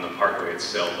the parkway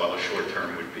itself, while the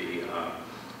short-term would be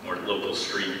more local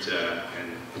street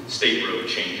and state road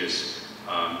changes,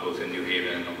 both in New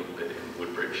Haven and a little bit in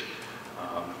Woodbridge.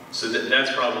 So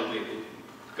that's probably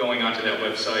going onto that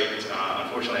website.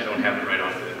 Unfortunately, I don't have it right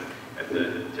at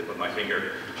the tip of my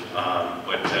finger,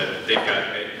 but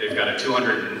they've got a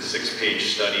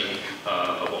 206-page study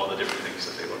of all the different things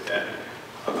that they looked at.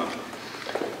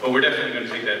 But we're definitely going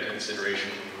to take that into consideration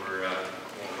when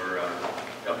we're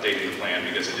updating the plan,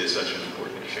 because it is such an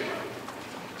important issue.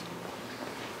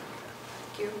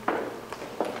 Thank you.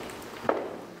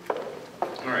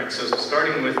 All right, so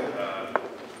starting with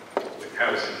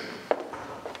housing.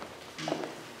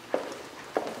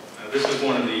 This is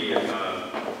one of the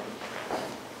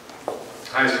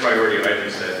highest priority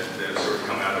items that sort of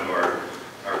come out of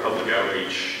our public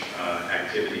outreach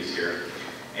activities here.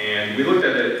 And we looked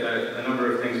at a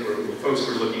number of things where folks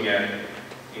were looking at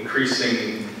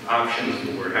increasing options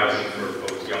for housing for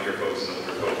both younger folks and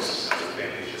older folks,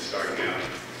 families just starting out.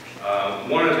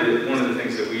 One of the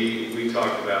things that we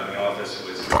talked about in the office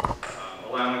was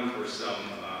allowing for some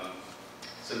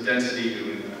density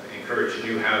to encourage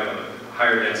new housing,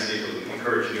 higher density to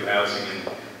encourage new housing,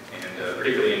 and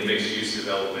particularly in mixed-use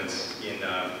developments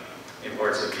in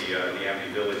parts of the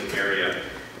Amity Village area,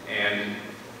 and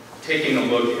taking a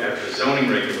look at the zoning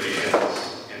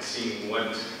regulations and seeing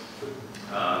what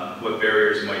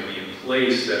barriers might be in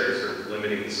place that are sort of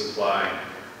limiting the supply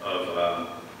of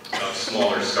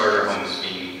smaller starter homes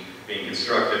being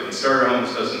constructed. And starter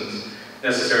homes doesn't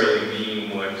necessarily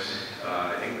mean what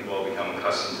I think we've all become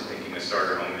accustomed to thinking a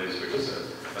starter home is, which is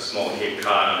a small Cape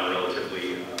Cod on a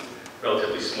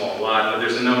relatively small lot. But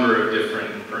there's a number of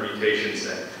different permutations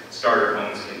that starter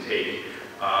homes can take.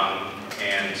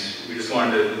 And we just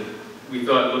we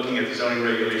thought looking at the zoning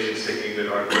regulations, taking a good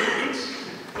hard look at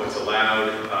what's allowed,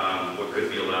 what could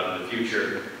be allowed in the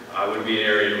future, would be an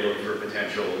area to look for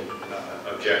potential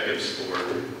objectives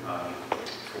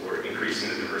for increasing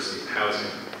the diversity of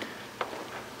housing.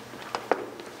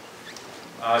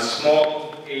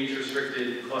 Small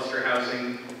age-restricted cluster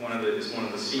housing is one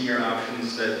of the senior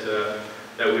options that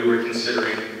we were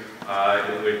considering.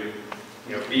 It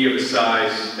would be of a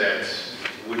size that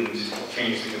wouldn't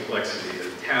change the complexity of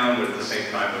the town, but at the same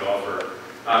time would offer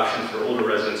options for older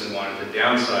residents who wanted to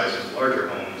downsize to larger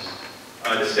homes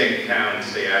to stay in town and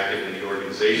stay active in the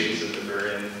organizations that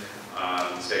they're in,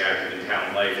 stay active in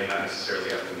town life, and not necessarily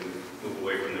have to move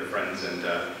away from their friends and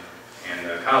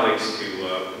colleagues to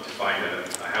find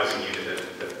a housing unit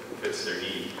that fits their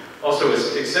need. Also,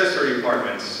 accessory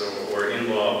apartments or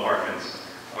in-law apartments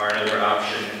are another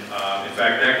option. In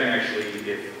fact, that can actually,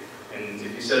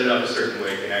 if you set it up a certain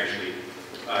way, it can actually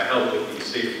help with the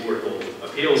State Affordable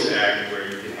Appeals Act, where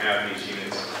you can have these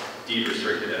units deed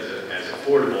restricted as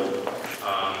affordable,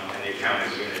 and they count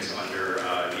as units under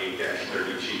the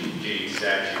 8-30G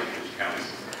statute, which counts,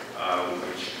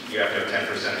 which you have to have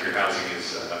 10% of your housing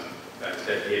that's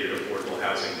dedicated affordable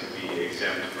housing to be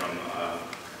exempt from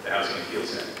the Housing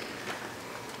Appeals Act.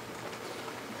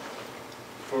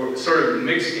 For sort of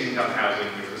mixed income housing,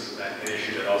 which was an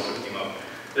issue that also came up,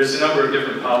 there's a number of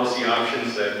different policy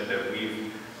options that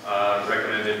we've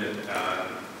recommended in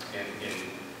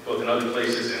both in other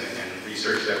places and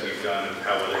research that we've done of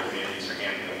how other communities are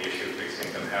handling the issue of mixed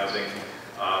income housing.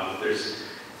 There's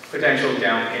potential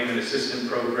down payment assistance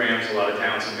programs. A lot of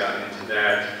towns have gotten into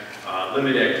that.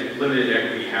 Limited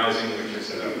equity housing, which is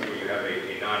where you have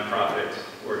a nonprofit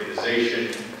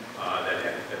organization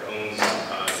that owns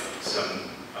some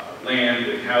land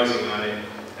with housing on it,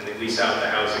 and they lease out the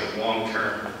housing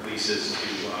long-term leases to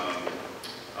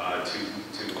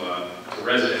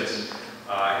residents,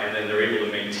 and then they're able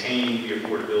to maintain the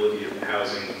affordability of the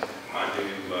housing due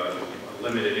to a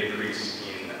limited increase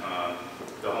in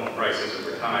the home prices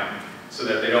over time, so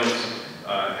that they don't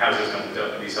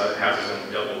these houses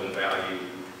don't double in value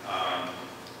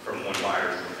from one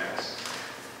buyer to the next.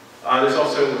 There's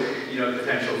also,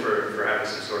 potential for having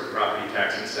some sort of property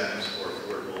tax incentives for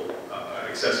affordable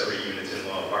accessory units in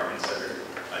law apartments that are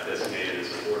designated as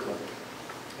affordable.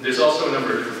 There's also a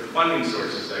number of funding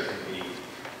sources that can be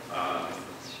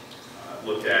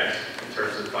looked at in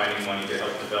terms of finding money to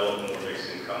help develop more mixed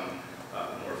income,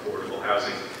 more affordable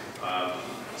housing.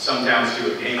 Some towns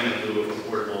do a payment in lieu of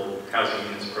affordable housing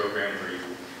units program where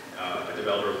a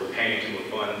developer will pay into a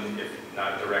fund, if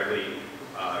not directly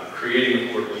creating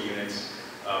affordable units,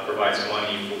 provides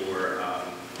money for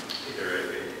either a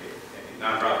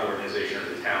nonprofit organization or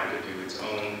the town to do its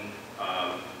own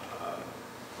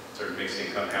sort of mixed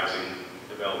income housing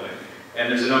development. And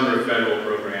there's a number of federal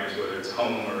programs, whether it's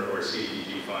home or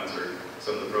CDBG funds or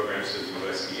some of the programs through the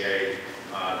USDA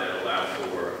that allow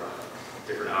for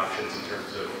different options in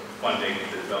terms of funding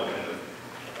the development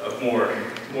of more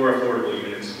affordable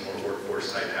units and more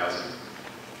workforce type housing.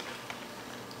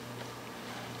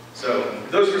 So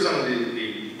those were some of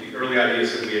the early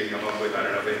ideas that we had come up with. I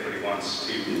don't know if anybody wants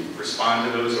to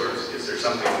respond to those, or is there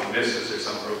something we missed? Is there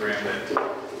some program that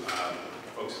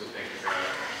folks would think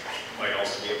might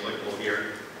also be applicable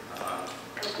here?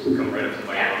 Come right up to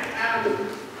my I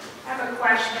have a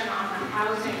question on the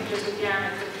housing, just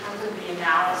again, in terms of the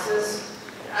analysis.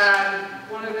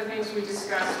 One of the things we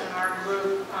discussed in our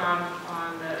group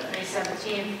on the May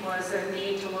 17th was the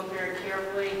need to look very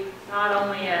carefully, not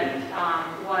only at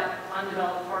what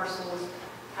undeveloped parcels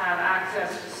have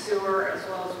access to sewer as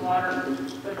well as water,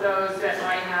 but those that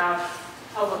might have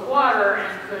public water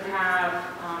and could have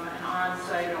an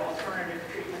on-site alternative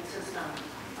treatment system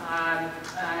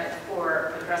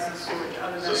for addressing sewage,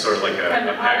 other than sort of like a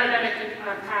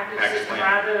package system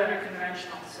rather than a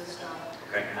conventional system.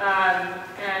 Okay.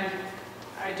 And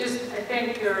I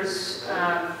think there's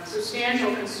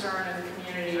substantial concern in the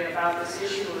community about this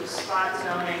issue of spot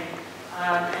zoning,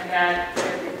 and that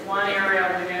one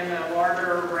area within the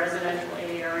larger residential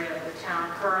area of the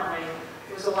town currently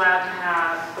was allowed to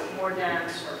have more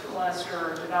dense or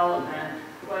cluster development,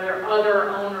 whether other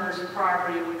owners of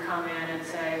property would come in and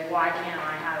say, why can't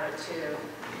I have it too?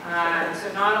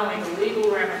 So not only the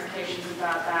legal ramifications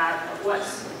about that, but what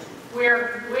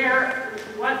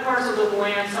parcels of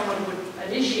land someone would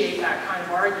initiate that kind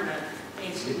of argument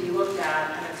needs to be looked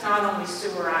at, and it's not only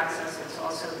sewer access, it's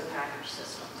also the package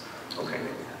systems. Okay,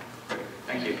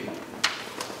 thank you.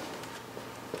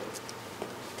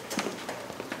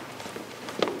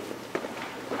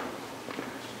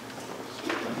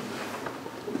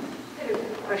 I had a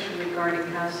question regarding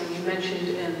housing. You mentioned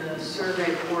in the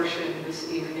survey portion this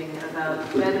evening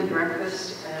about bed and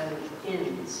breakfast and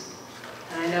inns.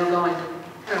 And I know going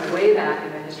kind of way back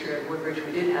in the history of Woodbridge,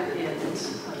 we did have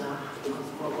inns on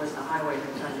what was the highway at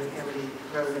the time, the Kennedy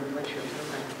Road in Litchfield.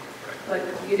 But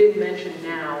you didn't mention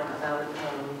now about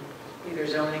either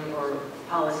zoning or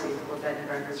policy for bed and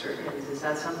breakfast or inns. Is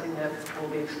that something that will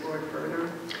be explored further?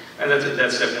 And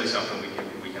that's definitely something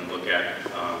we can look at.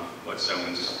 What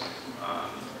zones,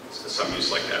 some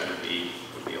use like that would be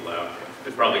allowed.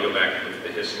 We'd probably go back and look at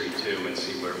the history too and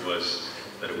see where it was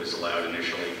that it was allowed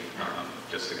initially,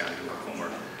 just to kind of do our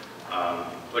homework.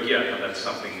 But yeah, no, that's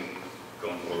something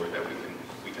going forward that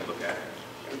we can look at.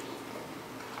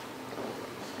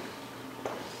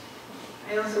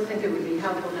 I also think it would be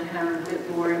helpful to have a bit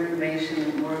more information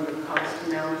and more of a cost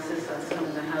analysis on some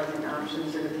of the housing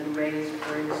options that have been raised.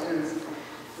 For instance,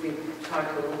 we've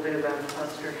talked a little bit about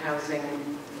cluster housing.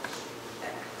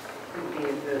 That could be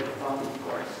a good golf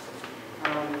course.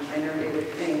 I know David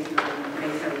Fink on May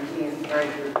 17th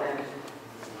argued that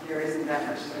there isn't that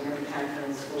much of an impact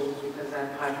on schools because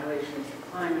that population is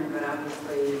declining, but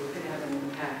obviously it could have an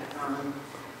impact on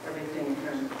everything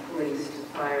from police to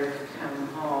fire to town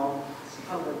hall,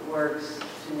 public works. Works,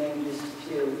 to name just a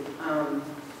few.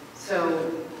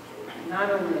 So not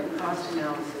only a cost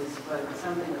analysis, but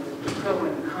something of a pro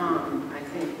and con, I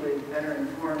think would better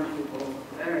inform people,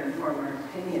 better inform our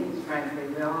opinions, frankly.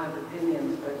 We all have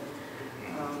opinions, but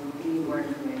we need more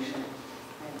information.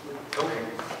 Thank you. Okay.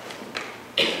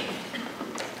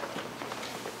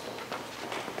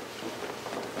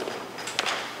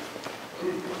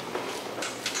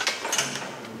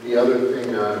 The other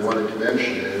thing I wanted to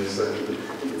mention is that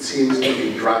it seems to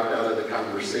be dropped out of the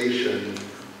conversation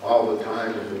all the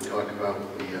time when we talk about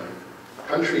the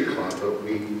country club, but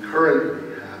we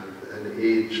currently have an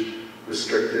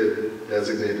age-restricted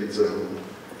designated zone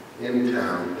in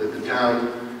town that the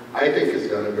town, I think, has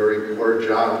done a very poor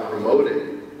job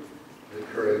promoting the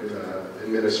current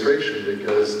administration,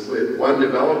 because with one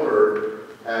developer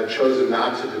had chosen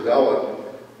not to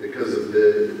develop because of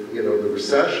the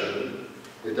recession,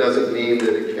 it doesn't mean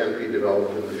that it can't be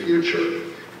developed in the future.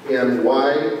 And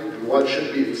what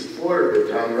should be explored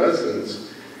with town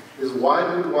residents is, why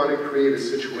do we want to create a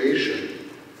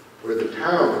situation where the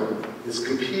town is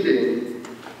competing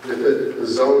with a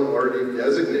zone already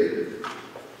designated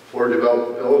for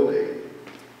developability?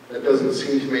 That doesn't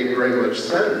seem to make very much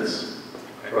sense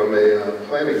from a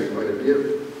planning point of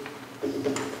view.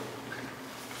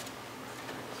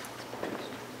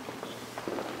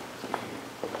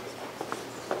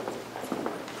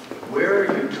 Where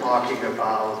are you talking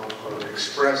about or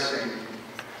expressing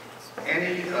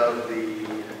any of the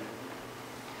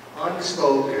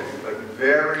unspoken but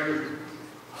very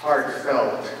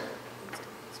heartfelt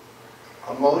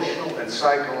emotional and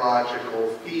psychological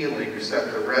feelings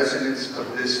that the residents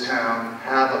of this town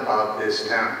have about this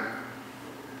town?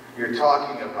 You're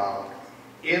talking about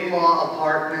in-law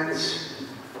apartments,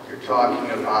 you're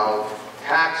talking about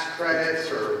tax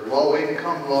credits or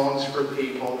low-income loans for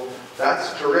people.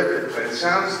 That's terrific, but it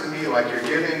sounds to me like you're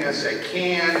giving us a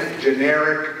canned,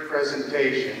 generic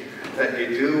presentation that you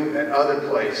do at other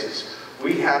places.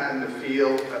 We happen to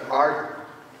feel that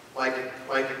like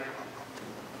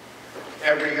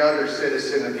every other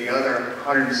citizen of the other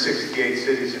 168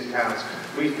 cities and towns,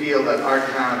 we feel that our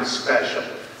town is special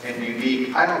and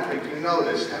unique. I don't think you know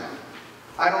this town.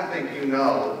 I don't think you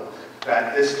know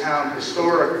that this town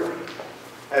historically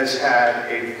has had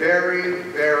a very,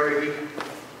 very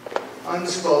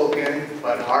unspoken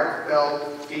but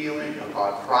heartfelt feeling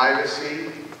about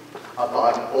privacy,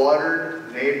 about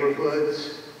ordered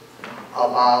neighborhoods,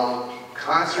 about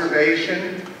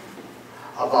conservation,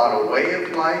 about a way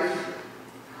of life,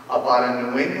 about a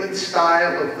New England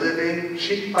style of living,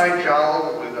 cheek by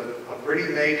jowl with a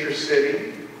pretty major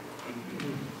city,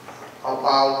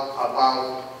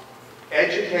 about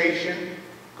education,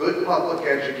 good public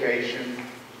education,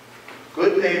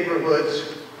 good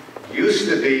neighborhoods, used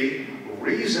to be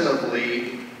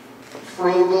reasonably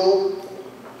frugal,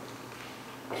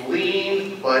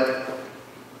 lean, but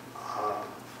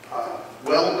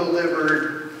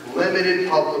well-delivered, limited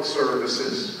public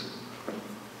services.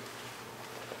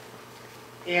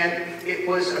 And it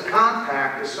was a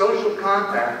compact, a social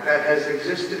compact that has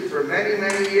existed for many,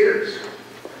 many years.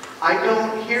 I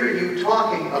don't hear you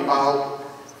talking about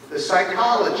the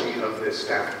psychology of this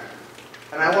town.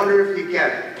 And I wonder if you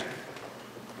get it.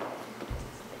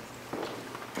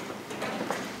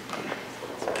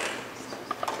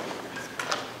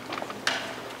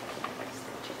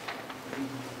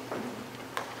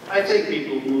 I think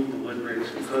people move to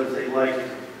Woodbridge because they like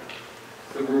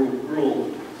the rural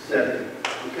setting,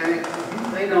 okay?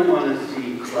 They don't want to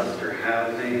see cluster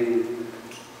housing.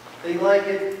 They like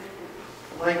it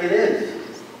is.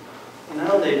 You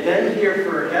know, they've been here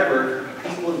forever.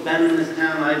 People have been in this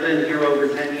town. I've been here over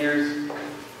 10 years.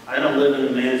 I don't live in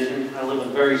a mansion. I live in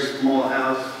a very small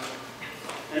house.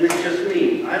 And it's just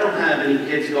me. I don't have any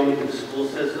kids going to the school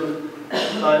system,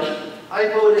 but I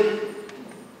voted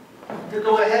to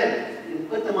go ahead and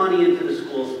put the money into the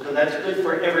schools because that's good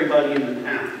for everybody in the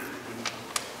town.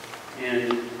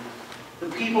 And the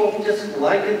people just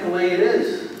like it the way it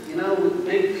is, you know, with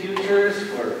big futures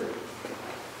for,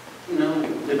 you know,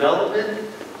 development.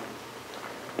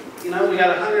 You know, we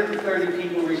got 130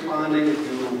 people responding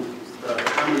to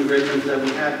how many residents that we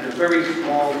have. They're very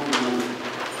small, you know.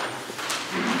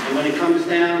 And when it comes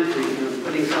down to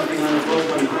putting something on the vote,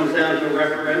 when it comes down to a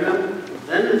referendum,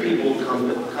 then the people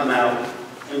come out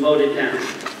and vote it down.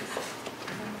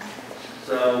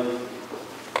 So,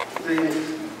 things,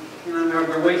 you know,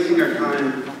 we're wasting our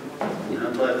time, you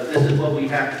know, but this is what we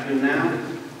have to do now.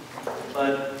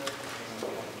 But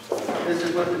this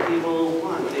is what the people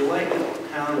want. They like the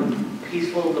town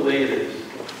peaceful the way it is.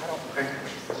 Okay.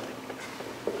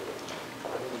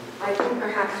 I think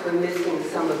perhaps we're missing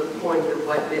some of the point of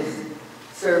what this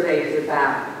survey is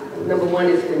about. Number one,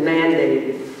 it's been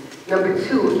mandated. Number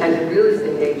two, as a real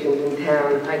estate agent in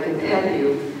town, I can tell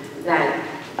you that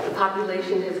the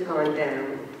population has gone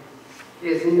down.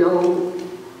 There's no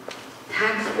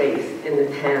tax base in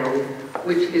the town,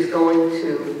 which is going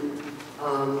to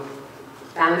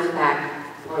bounce back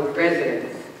on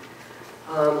residents.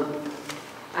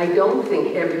 I don't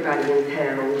think everybody in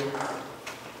town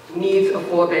needs a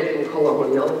 4-bedroom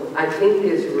colonial. I think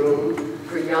there's room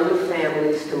for young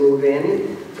families to move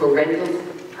in, for rental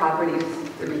properties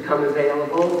to become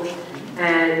available,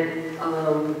 and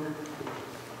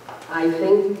I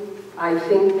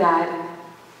think that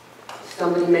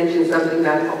somebody mentioned something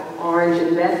about Orange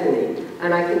and Bethany,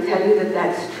 and I can tell you that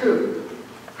that's true.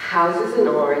 Houses in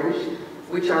Orange,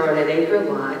 which are on an acre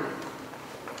lot,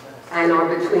 and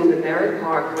are between the Merritt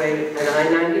Parkway and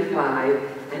I-95,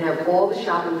 and have all the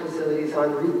shopping facilities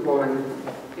on Route 1,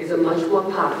 is a much more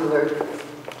popular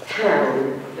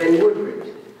town than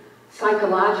Woodbridge.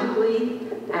 Psychologically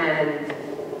and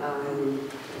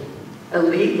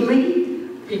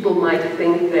elitely, people might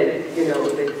think that, you know,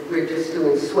 that we're just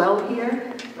doing swell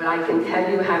here, but I can tell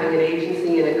you, having an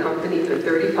agency and a company for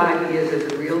 35 years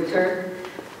as a realtor,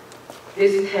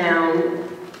 this town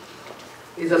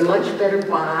is a much better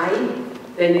buy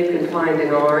than you can find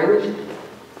in Orange,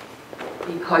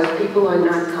 because people are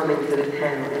not coming to the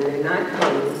town, and they're not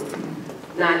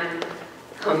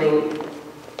coming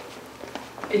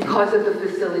because of the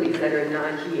facilities that are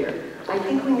not here. I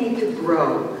think we need to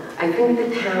grow. I think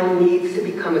the town needs to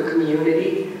become a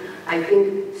community. I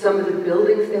think some of the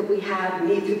buildings that we have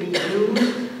need to be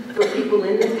used for people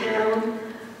in the town.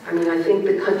 I mean, I think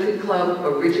the country club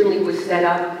originally was set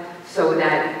up so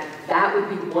that that would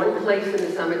be one place in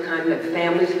the summertime that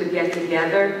families could get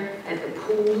together at the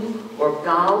pool or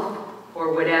golf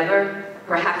or whatever.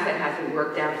 Perhaps that hasn't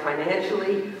worked out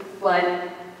financially, but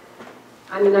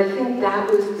I mean, I think that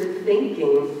was the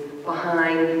thinking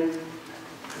behind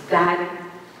that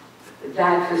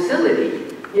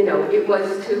facility. You know, it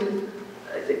was to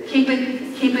keep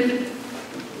it,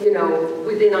 you know,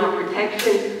 within our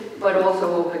protection, but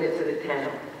also open it to the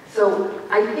town. So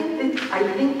I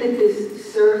think that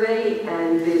this survey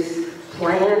and this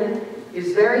plan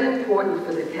is very important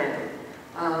for the town.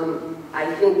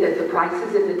 I think that the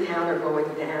prices in the town are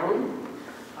going down.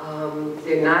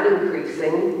 They're not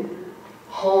increasing.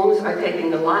 Homes are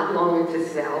taking a lot longer to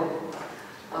sell.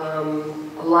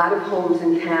 A lot of homes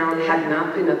in town have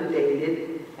not been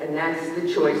updated, and that's the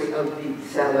choice of the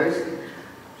sellers.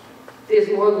 There's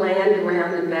more land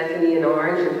around in Bethany and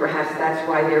Orange, and perhaps that's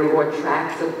why there are more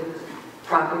tracts of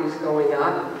properties going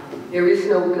up. There is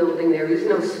no building, there is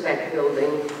no spec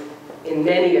building in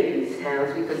many of these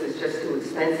towns because it's just too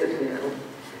expensive now.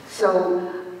 So,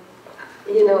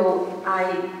 you know,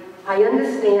 I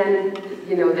understand,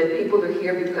 you know, that people are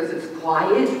here because it's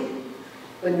quiet,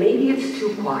 but maybe it's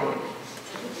too quiet.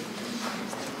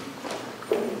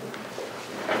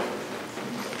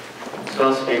 So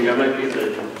I'll speak. I might be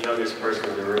the youngest person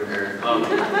in the room here.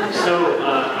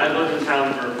 I've lived in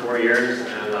town for 4 years,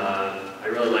 and I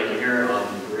really like it here.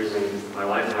 The reason my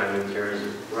wife and I moved here is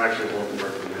we're actually both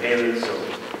working in New Haven, so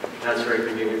that's very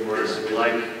convenient for us. We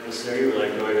like the city, we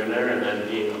like going in there, and then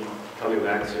coming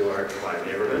back to our quiet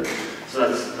neighborhood.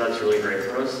 So that's really great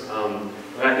for us.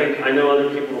 But I know other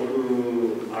people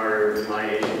who are my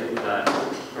age group that,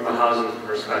 from a housing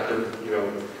perspective, you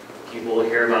know, people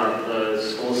hear about the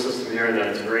school system here and that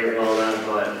it's great and all that,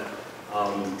 but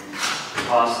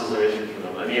cost is an issue for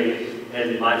them. I mean,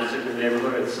 in my particular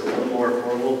neighborhood, it's a little more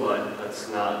affordable, but that's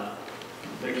not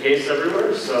the case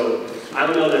everywhere. So I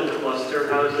don't know that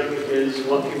cluster housing is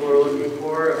what people are looking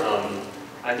for.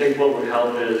 I think what would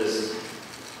help is,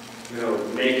 you know,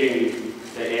 making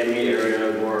the AME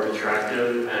area more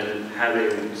attractive and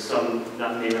having some,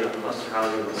 not maybe not cluster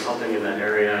housing, but something in that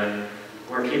area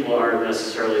where people aren't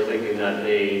necessarily thinking that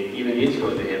they even need to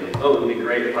go to Haven. Oh, it would be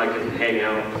great if I could hang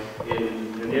out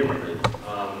in the neighborhood.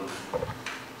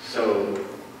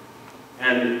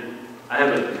 And I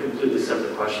have a completely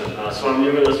separate question. So I'm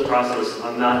new to this process.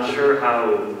 I'm not sure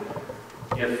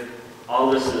if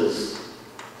all this is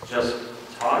just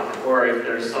talk or if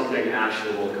there's something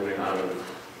actionable coming out of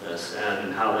this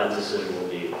and how that decision will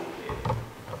be made.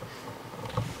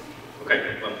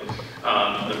 Okay,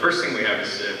 well, the first thing we have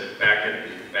is back at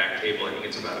the back table, I think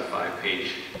it's about a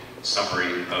 5-page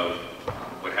summary of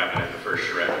what happened at the first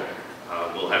Charrette.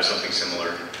 We'll have something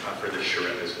similar for this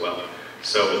Charrette as well.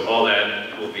 So all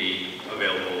that will be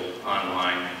available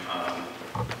online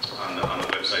on the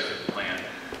website for the plan.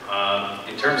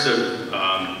 In terms of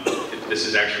if this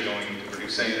is actually going to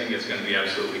produce anything, it's going to be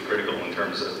absolutely critical in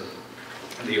terms of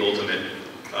the ultimate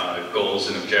goals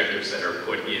and objectives that are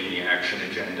put in the action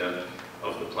agenda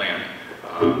of the plan.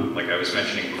 Like I was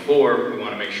mentioning before, we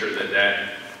want to make sure that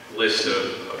that list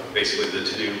of basically the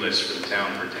to-do list for the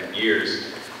town for 10 years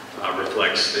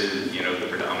reflects the, the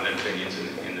predominant opinions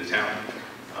in the town.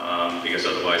 Because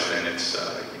otherwise then it's,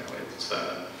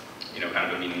 kind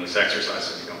of a meaningless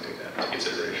exercise if you don't take that into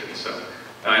consideration. So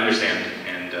I understand,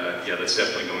 and yeah, that's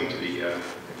definitely going to be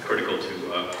critical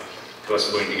to us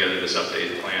putting together this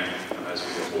updated plan as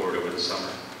we go forward over the summer.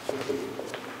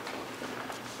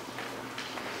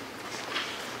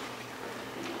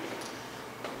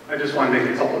 I just want to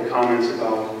make a couple of comments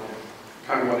about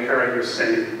kind of what Charrette was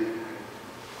saying.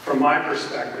 From my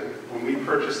perspective, when we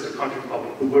purchased the country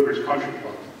club, the Woodbridge Country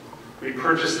Club, we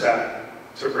purchased that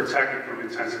to protect it from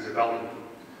intensive development.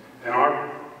 And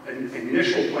our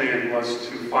initial plan was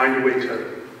to find a way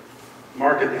to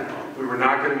market that. We were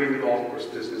not going to be in the golf course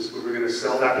business. We were going to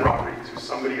sell that property to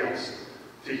somebody else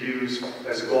to use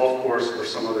as a golf course or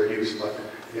some other use. But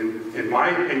in my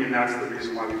opinion, that's the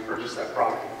reason why we purchased that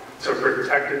property, to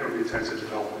protect it from intensive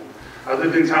development. I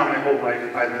lived in town my whole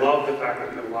life. I love the fact that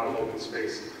we have a lot of open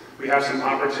space. We have some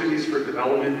opportunities for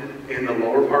development in the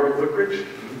lower part of Woodbridge,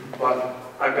 but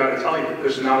I've got to tell you,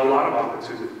 there's not a lot of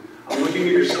opportunity. I'm looking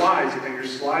at your slides, and your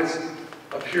slides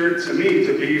appear to me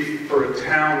to be for a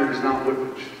town that is not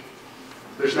Woodbridge.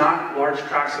 There's not large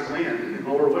tracts of land in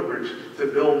lower Woodbridge to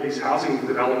build these housing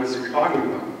developments that you're talking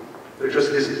about. There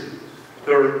just isn't.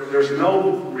 There's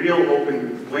no real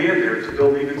open land there to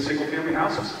build even single-family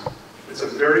houses. It's a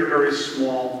very, very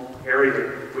small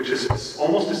area, which is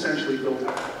almost essentially built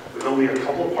out, with only a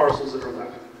couple of parcels that are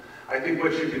left. I think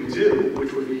what you can do,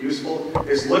 which would be useful,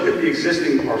 is look at the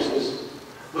existing parcels,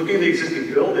 look at the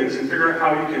existing buildings, and figure out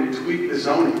how you can tweak the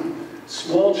zoning.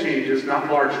 Small changes, not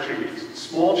large changes.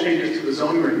 Small changes to the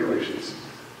zoning regulations,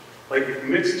 like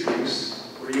mixed use,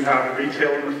 where you have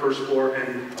retail on the first floor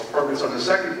and apartments on the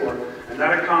second floor, and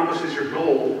that accomplishes your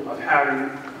goal of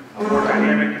having a more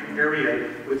dynamic area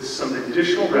with some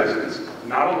additional residents,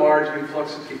 not a large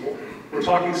influx of people. We're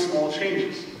talking small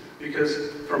changes,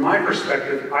 because from my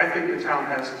perspective, I think the town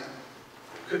has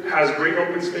great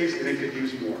open space and it could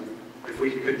use more. If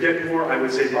we could get more, I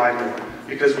would say buy more,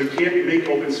 because we can't make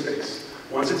open space.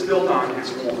 Once it's built on,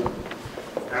 it's more.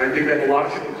 And I think that a lot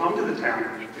of people come to the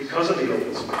town because of the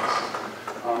open space.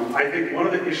 I think one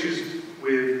of the issues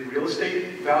with real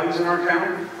estate values in our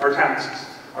town are taxes.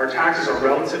 Our taxes are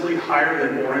relatively higher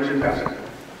than Orange and Bethel.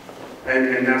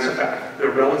 And that's a fact. They're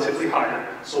relatively higher.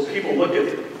 So people look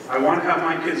at, I want to have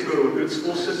my kids go to a good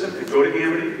school system and go to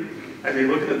Amity, and they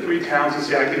look at the three towns and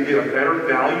say, I can get a better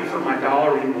value for my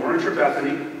dollar in Orange or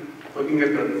Bethany, looking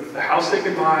at the house they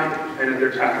can buy and at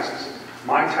their taxes.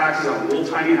 My taxes on a little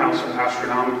tiny house are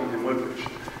astronomical in Woodbridge.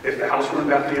 If the house were in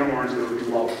Bethany or Orange, they would be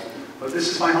lower. But this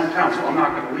is my hometown, so I'm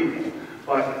not going to leave.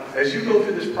 But as you go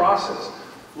through this process,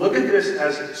 look at this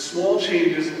as small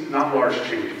changes, not large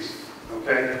changes.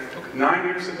 Okay? 9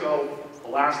 years ago, the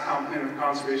last town plan of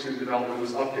conservation and development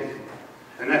was updated.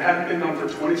 And that hadn't been done for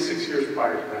 26 years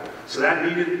prior to that. So that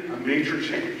needed a major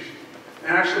change.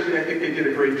 And actually, I think they did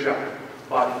a great job.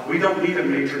 But we don't need a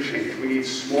major change. We need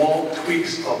small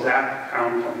tweaks of that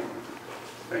town plan.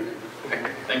 Thank you. Okay,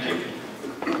 thank you.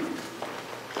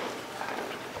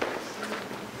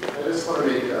 I just want to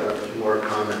make a few more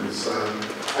comments.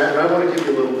 And I want to give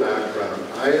you a little background.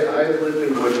 I've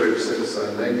lived in Woodbridge since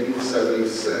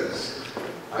 1976.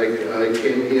 I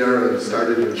came here and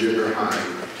started in junior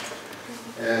high.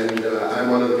 And I'm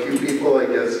one of the few people, I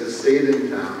guess, who stayed in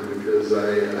town because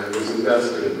I was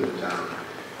invested in the town.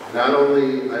 Not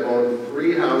only, I own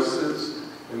 3 houses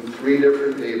in 3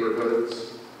 different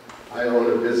neighborhoods. I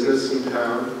own a business in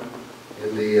town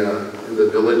in the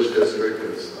village district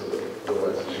of the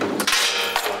West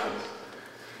Flats.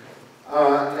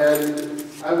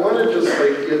 And I want to just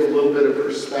give a little bit of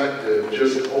perspective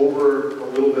just over a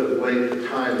little bit of length of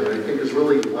time that I think is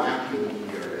really lacking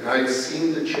here. And I've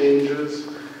seen the changes.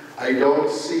 I don't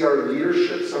see our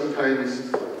leadership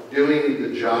sometimes doing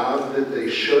the job that they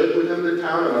should within the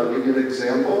town, and I'll give you an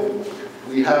example.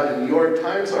 We have a New York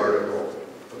Times article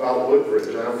about Woodbridge.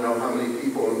 I don't know how many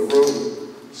people in the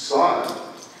room saw it.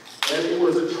 And it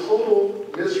was a total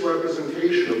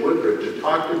misrepresentation of Woodbridge. It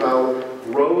talked about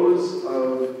rows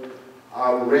of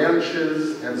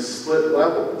ranches and split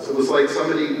levels. It was like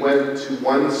somebody went to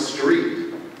one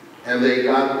street and they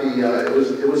got the,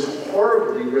 it was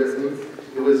horribly written.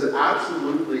 It was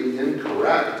absolutely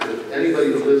incorrect. If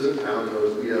anybody who lives in town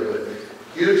knows, we have a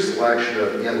huge selection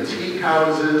of antique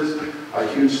houses, a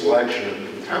huge selection of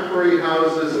contemporary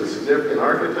houses and significant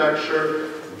architecture,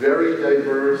 very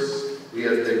diverse. We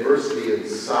have diversity in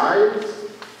size,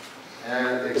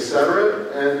 and et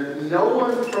cetera, and no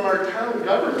one from our town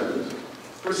government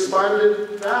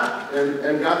responded back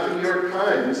and got the New York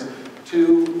Times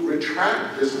to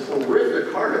retract this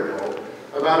horrific article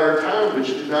about our town, which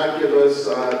did not give us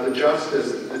the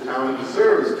justice that the town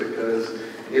deserves, because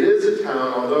it is a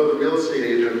town, although the real estate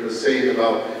agent was saying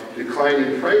about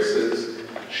declining prices,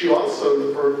 she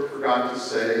also forgot to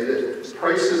say that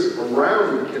prices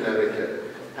around Connecticut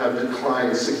have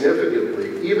declined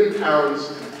significantly. Even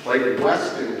towns like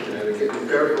Weston, Connecticut, in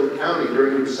Fairfield County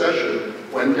during the recession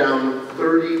went down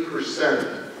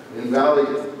 30% in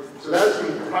value. So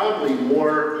that's probably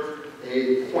more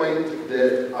a point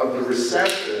of the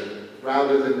recession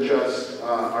rather than just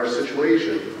our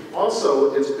situation.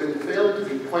 Also, it's been failed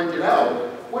to be pointed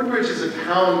out, Woodbridge is a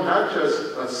town, not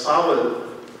just a solid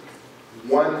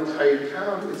one-type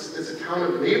town, it's a town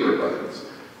of neighborhoods.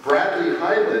 Bradley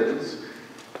Highlands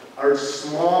are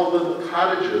small little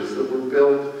cottages that were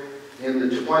built in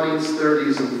the 20s,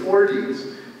 30s, and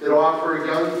 40s that offer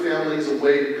young families a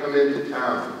way to come into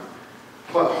town.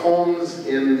 But homes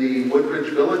in the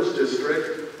Woodbridge Village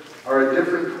District are a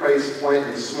different price point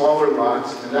in smaller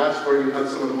lots, and that's where you have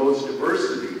some of the most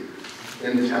diversity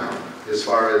in town, as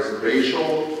far as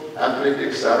racial, ethnic,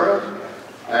 etc.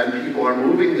 And people are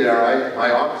moving there.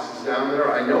 My office is down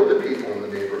there. I know the people in the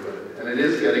neighborhood, and it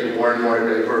is getting more and more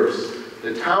diverse.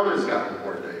 The town has gotten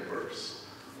more diverse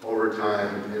over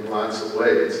time in lots of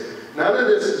ways. None of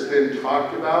this has been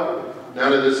talked about.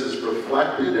 None of this is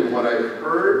reflected in what I've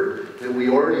heard, that we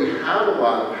already have a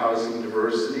lot of housing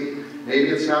diversity. Maybe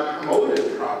it's not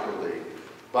promoted properly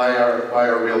by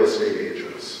our real estate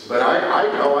agents. But I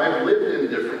know, I've lived in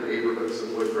different neighborhoods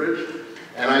in Woodbridge,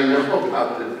 and I know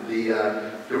about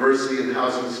the diversity in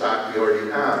housing stock we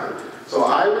already have. So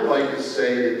I would like to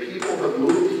say that people have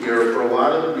moved here for a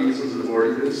lot of the reasons that have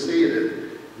already been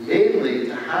stated, mainly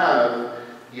to have,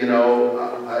 you know,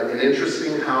 an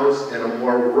interesting house in a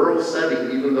more rural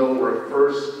setting, even though we're a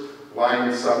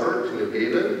first-line suburb to New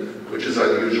Haven, which is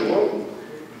unusual.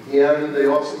 And they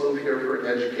also move here for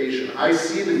education. I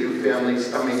see the new families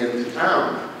coming into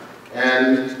town,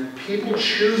 and people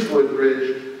choose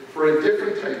Woodbridge for a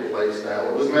different type of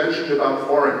lifestyle. It was mentioned about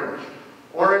Orange.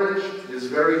 Orange is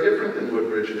very different than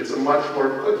Woodbridge. It's a much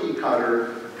more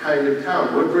cookie-cutter kind of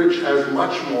town. Woodbridge has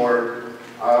much more,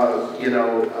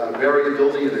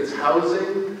 variability in its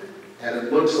housing, and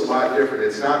it looks a lot different.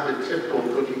 It's not the typical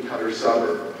cookie-cutter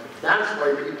suburb. That's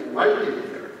why people like it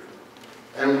here.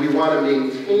 And we want to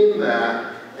maintain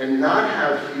that and not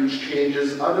have huge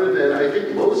changes, other than I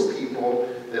think most people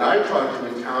that I talk to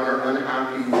in town are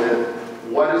unhappy with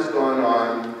what has gone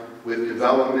on with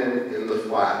development in the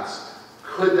flats.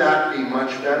 Could that be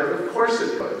much better? Of course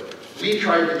it could. We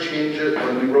tried to change it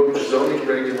when we wrote the zoning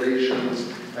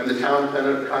regulations and the town plan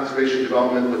of conservation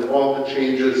development with all the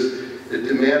changes that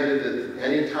demanded that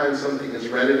any time something is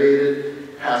renovated,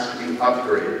 it has to be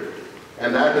upgraded.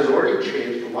 And that has already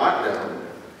changed a lot down there.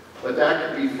 But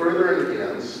that could be further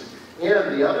enhanced.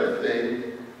 And the other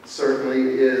thing,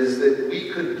 certainly, is that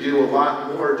we could do a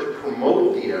lot more to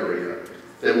promote the area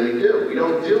than we do. We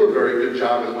don't do a very good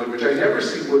job in Woodbridge. I never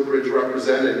see Woodbridge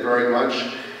represented very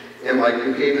much in like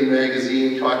New Haven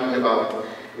Magazine talking about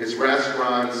its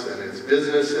restaurants and its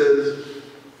businesses.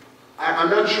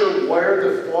 I'm not sure where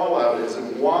the fallout is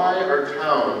and why our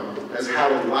town has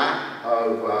had a lack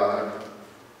of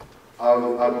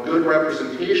good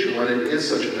representation when it is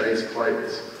such a nice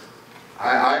place.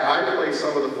 I place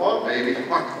some of the fault maybe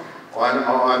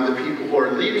on the people who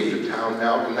are leaving the town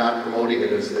now and not promoting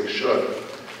it as they should.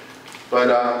 But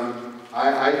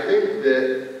I think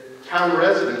that town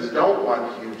residents don't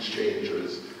want huge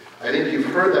changes. I think you've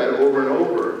heard that over and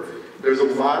over. There's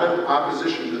a lot of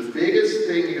opposition. The biggest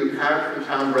thing you've had from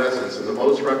town residents, and the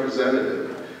most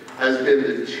representative, has been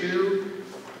the 2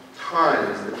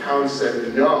 times the town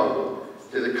said no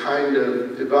to the kind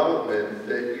of development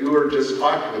that you were just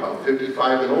talking about,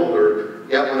 55 and older.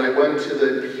 Yet when I went to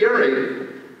the hearing,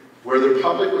 where the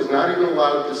public was not even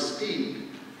allowed to speak,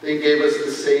 they gave us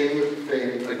the same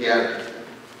thing again.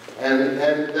 And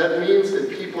that means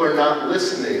that people are not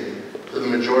listening to the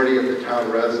majority of the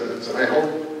town residents. And I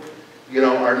hope,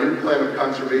 our new plan of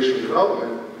conservation and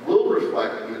development will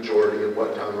reflect the majority of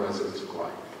what town residents would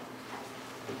like.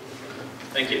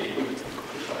 Thank you.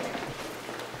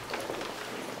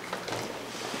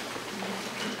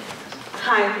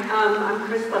 Hi, I'm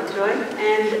Chris Lovejoy,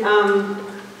 and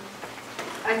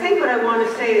I think what I want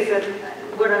to say is that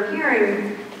what I'm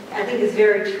hearing, I think, is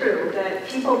very true, that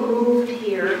people moved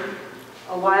here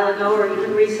a while ago or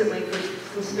even recently for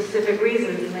some specific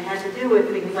reasons, and they had to do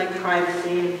with things like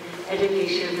privacy,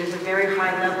 education. There's a very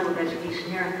high level of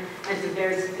education here, and it's a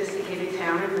very sophisticated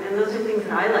town, and those are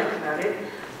that I like about it.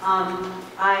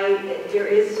 There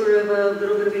is sort of a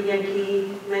little bit of a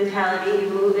Yankee mentality. You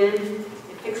move in, you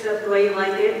fix it up the way you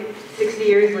like it. 60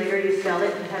 years later, you sell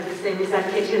it and have the same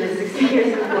exact kitchen as 60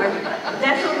 years before.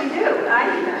 That's what we do.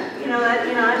 I do that.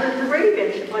 I live in the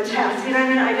Brady Bunch house. You know what I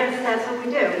mean? I guess that's what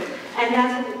we do. And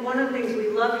that's one of the things we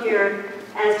love here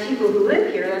as people who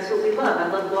live here. That's what we love.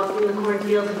 I love walking in the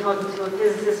cornfields and talking to a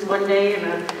physicist one day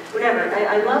and whatever.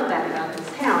 I love that about this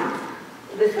town.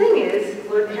 The thing is,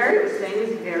 what Harriet was saying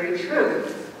is very true.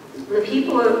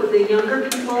 The younger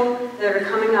people that are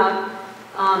coming up,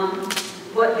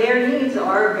 what their needs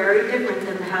are very different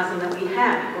than the housing that we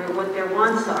had, or what their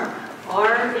wants are.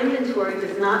 Our inventory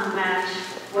does not match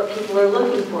what people are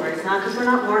looking for. It's not because we're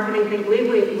not marketing things.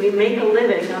 We make a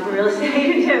living off real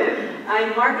estate too.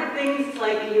 I market things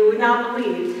like you would not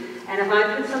believe. And if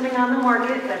I put something on the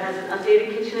market that has an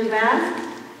updated kitchen and bath,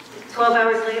 12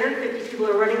 hours later, 50 people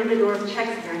are running in the door with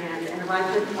checks in their hand. And if I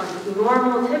put a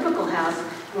normal, typical house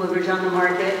in Woodbridge on the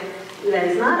market that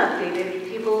is not updated,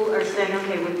 people are saying,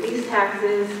 okay, with these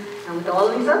taxes and with all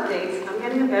of these updates, I'm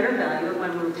getting a better value if I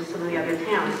move to some of the other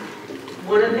towns.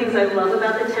 One of the things I love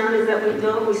about the town is that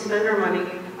we spend our money.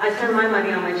 I spend my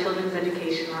money on my children's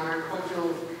education, on our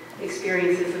cultural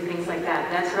experiences and things like that.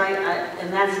 That's what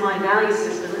and that's my value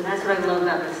system, and that's what I love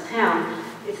about this town.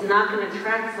 It's not going to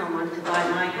attract someone to buy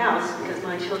my house because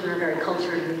my children are very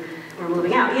cultured and we're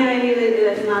moving out. You know what I mean?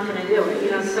 That's not going to do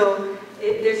it. So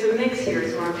there's a mix here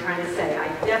is what I'm trying to say. I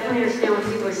definitely understand what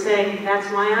people are saying. That's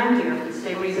why I'm here, for the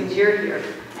same reasons you're here.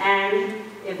 And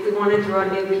if we want to draw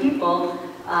new people,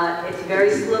 it's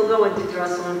very slow going to draw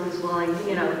someone who's willing,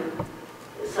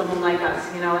 someone like us,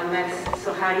 and that's,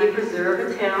 so how do you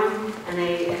preserve a town and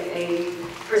a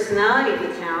personality of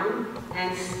the town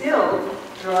and still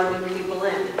draw new people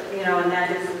in, and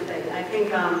that is the thing. I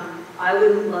think I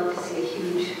would love to see a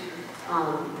huge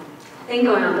thing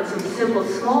going on, but some simple,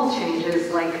 small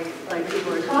changes like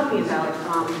people are talking about,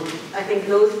 I think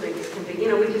those things can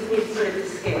be, we just need sort of to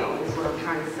scale is what I'm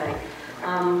trying to say.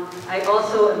 I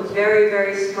also am very,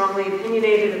 very strongly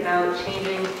opinionated about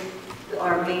changing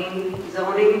our main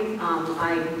zoning.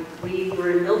 We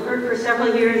were in Milford for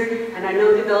several years, and I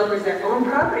know developers that own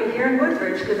property here in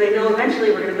Woodbridge because they know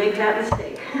eventually we're going to make that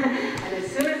mistake. And as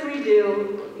soon as we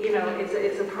do,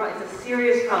 it's a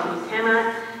serious problem. You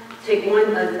cannot take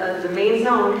the main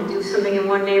zone and do something in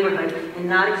one neighborhood and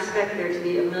not expect there to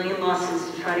be a million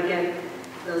lawsuits to try to get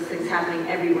those things happening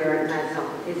everywhere in that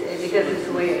zone. Because it's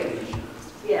the way it is.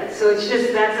 Yeah, so it's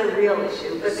just, that's a real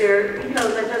issue. But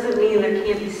that doesn't mean there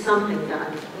can't be something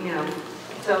done,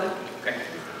 So. Okay.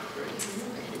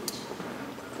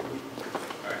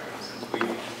 All right,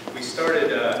 since we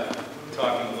started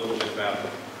talking a little bit about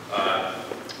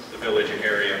the village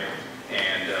area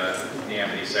and the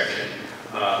Amity section,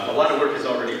 a lot of work has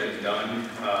already been done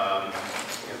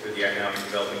through the Economic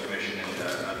Development Commission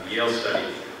and the Yale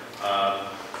study.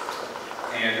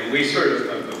 And we sort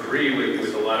of agree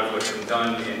with a lot of what's been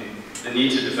done in the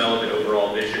need to develop an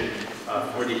overall vision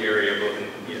for the area, both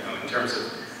in terms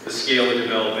of the scale of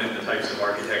development, the types of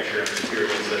architecture and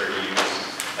materials that are used.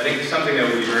 I think something that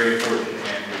would be very important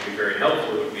and would be very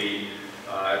helpful would be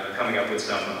coming up with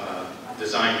some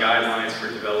design guidelines for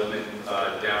development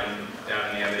down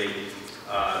in Amity,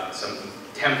 some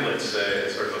templates,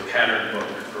 sort of a pattern book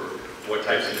for what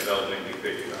types of development you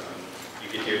could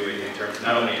do in terms of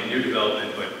not only in new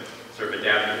development, but sort of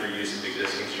adaptive reuse of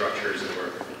existing structures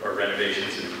or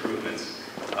renovations and improvements.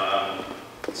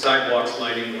 Sidewalks,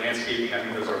 lighting, landscaping, I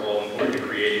think those are all important to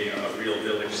creating a real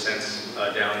village sense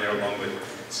down there, along with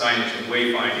signage and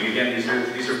wayfinding. Again,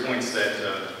 these are points that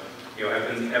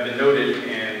have been noted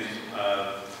and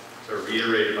sort of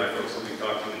reiterated by folks that we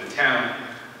talked to in the town,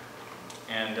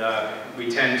 and we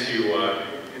tend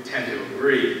to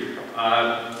agree.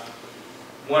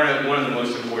 One of the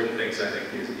most important things, I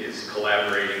think, is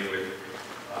collaborating with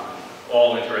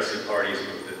all interested parties,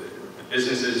 with the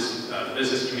businesses, the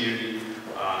business community,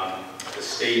 the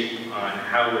state, on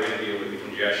how we're going to deal with the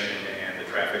congestion and the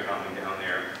traffic calming down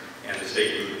there, and the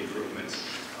state route improvements.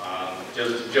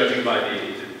 Just judging by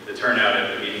the turnout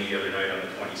at the meeting the other night on the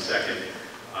 22nd,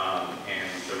 and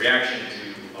the reaction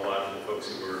to a lot of the folks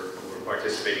who were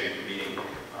participating in the meeting,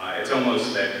 it's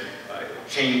almost that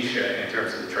change in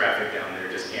terms of the traffic down there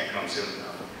just can't come soon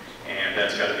enough. And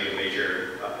that's got to be a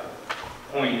major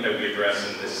point that we address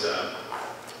in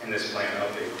this plan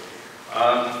update.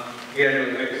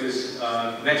 Again, it was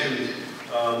mentioned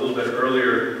a little bit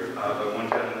earlier by one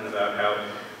gentleman about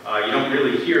how you don't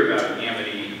really hear about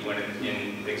Amity when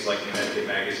in things like Connecticut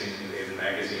Magazine, New Haven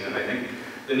Magazine, and I think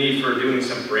the need for doing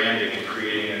some branding and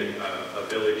creating a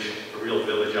village, a real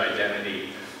village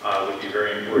identity would be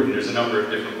very important. There's a number of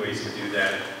different ways to do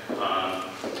that.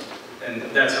 And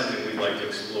that's something we'd like to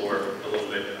explore a little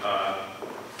bit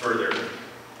further.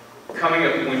 Coming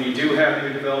up, when you do have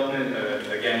new development,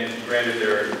 again, granted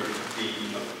there are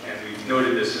and we've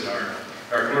noted this in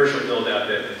our commercial build out,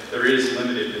 that there is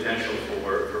limited potential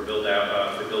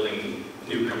for building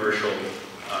new commercial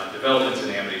developments in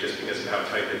Amity just because of how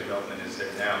tight the development is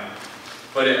there now.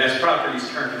 But as properties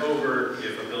turn over,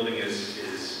 if a building is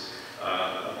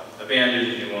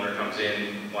abandoned, a new owner comes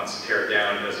in, wants to tear it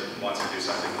down, wants to do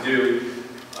something new,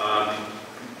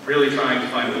 really trying to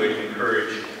find a way to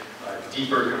encourage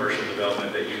deeper commercial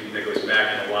development that goes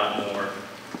back in a lot more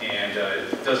and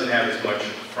doesn't have as much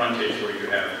frontage where you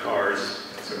have cars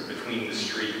sort of between the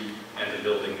street and the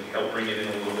building. Help bring it in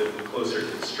a little bit closer to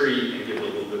the street and give it a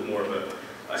little bit more of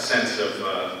a sense of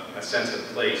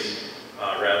place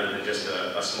rather than just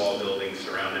a small building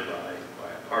surrounded by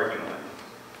a parking lot.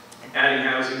 Adding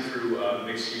housing through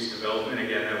mixed-use development,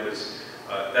 again,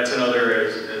 that's another,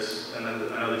 as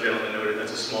another gentleman noted,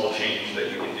 that's a small change that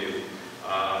you can do.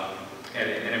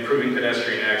 And improving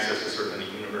pedestrian access is certainly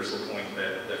a universal point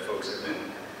that folks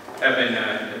have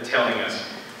been telling us.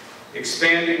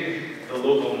 Expanding the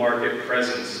local market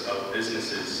presence of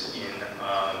businesses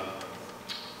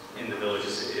in the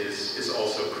villages is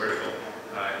also critical.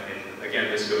 And again,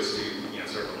 this goes to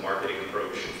sort of a marketing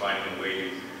approach and finding a way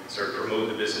to sort of promote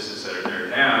the businesses that are there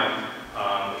now,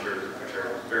 which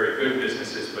are very good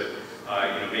businesses, but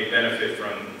may benefit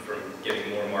from getting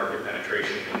more market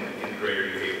penetration in the greater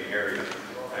New Haven area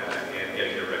and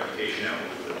getting their reputation out a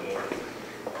little bit more.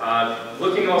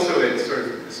 Looking also at sort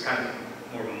of this kind of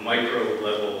more micro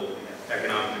level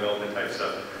economic development type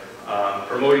stuff,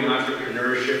 promoting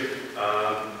entrepreneurship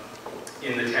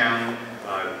in the town,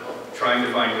 trying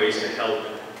to find ways to help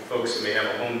folks who may have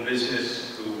a home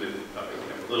business who with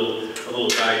a little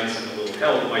guidance and a little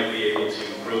help might be able to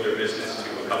grow their business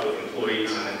to a couple of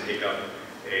employees and then take up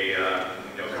a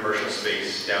commercial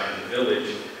space down in the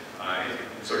village and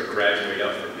sort of graduate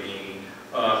up from being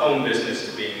a home business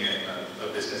to being a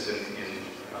business in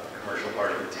the commercial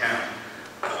part of the town.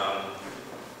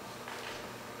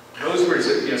 Those were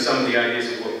some of the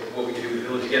ideas of what we could do with the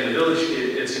village. Again, the village,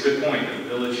 it's a good point. The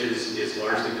village is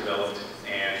largely developed,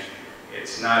 and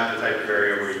it's not the type of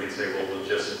area where you can say, well, we'll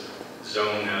just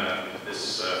zone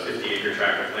this 50-acre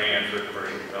tract of land for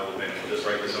commercial development, and we'll just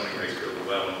write the zoning regs really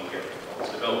well, and we'll get all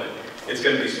this development. It's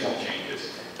going to be small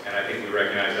changes, and I think we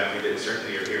recognize that. We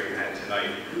certainly are hearing that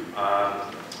tonight.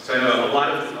 So I know a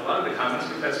lot of the comments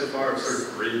we've had so far have sort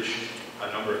of bridged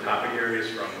a number of topic areas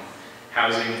from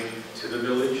housing to the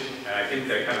village, and I think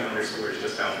that kind of underscores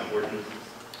just how important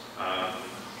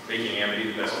making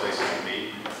Amity the best place it can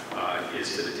be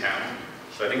is to the town.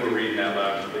 So I think we're reading that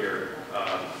loud and clear,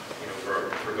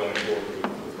 for going forward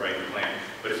with writing the plan.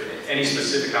 But if any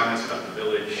specific comments about the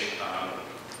village,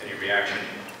 any reaction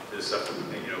to this stuff,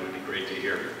 would be great to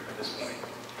hear at this point.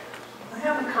 I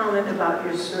have a comment about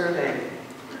your survey.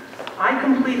 I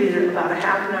completed it about a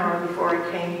half an hour before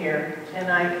I came here,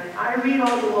 and I read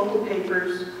all the local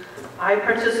papers. I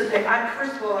participate.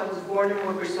 First of all, I was born in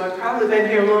Woodbridge, so I've probably been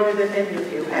here longer than any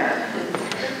of you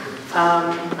have.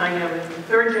 I am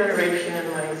third generation,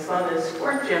 and my son is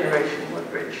fourth generation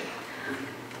Woodbridge.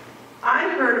 I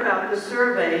heard about the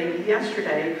survey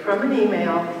yesterday from an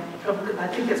email from, I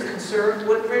think it's Conserve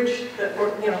Woodbridge, the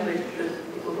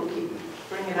people who keep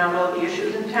bringing out all the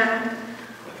issues in town.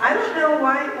 I don't know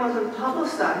why it wasn't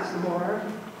publicized more.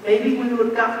 Maybe we would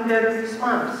have gotten better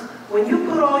response. When you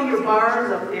put all your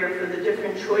bars up there for the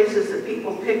different choices that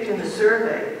people picked in the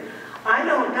survey, I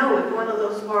don't know if one of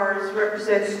those bars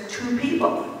represents 2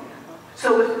 people.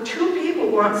 So if 2 people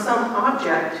want some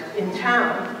object in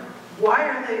town, why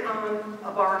are they on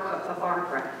a bar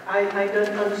graph? I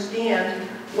don't understand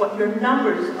what your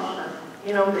numbers are.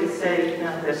 They say,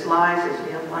 there's lies,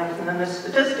 there's lies, and then there's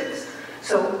statistics.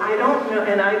 So I don't know,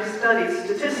 and I've studied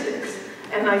statistics,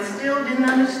 and I still didn't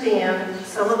understand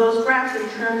some of those graphs in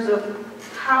terms of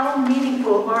how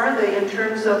meaningful are they in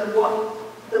terms of what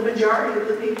the majority of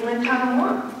the people in town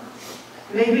want.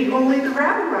 Maybe only the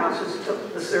rabble-rousers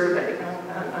took the survey.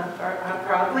 I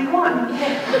probably won.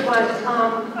 But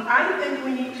I think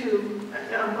we need to,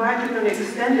 I'm glad you're going to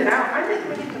extend it out. I think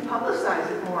we need to publicize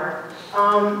it more.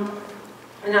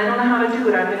 And I don't know how to do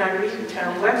it. I read the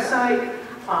town website.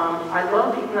 I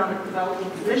love the Economic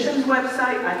Development Commission's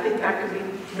website. I think that could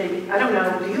be maybe, I don't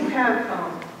know, do you have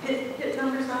hit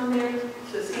numbers on there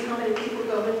to see how many people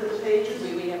go into the pages?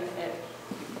 We have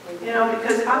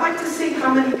because I like to see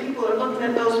how many people are looking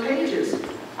at those pages.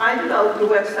 I developed the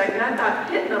website and I've got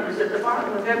hit numbers at the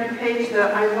bottom of every page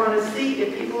that I want to see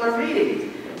if people are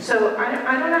reading. So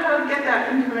I don't know how to get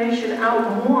that information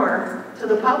out more to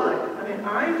the public. I mean,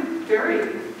 I'm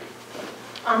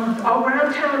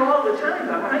around town all the time,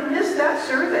 but I missed that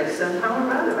survey somehow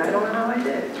or other. I don't know how I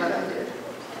did, but I did.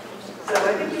 So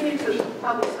I think you need to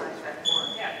publicize that more.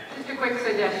 Yeah, just a quick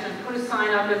suggestion, put a sign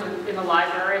up in the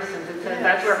library, since it says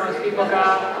that's where most people go.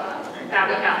 That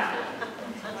would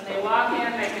help. When they walk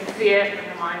in, they can see it and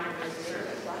remind them there's a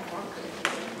survey.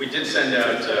 We did send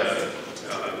out,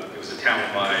 it was a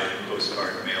town-wide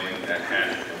postcard mailing that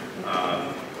had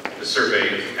the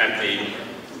survey at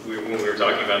when we were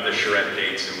talking about the Charrette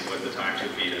dates and what the times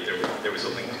would be, that there was a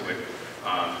link to it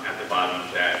at the bottom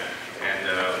of that.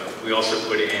 And we also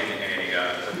put in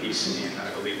a piece in,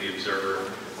 I believe, the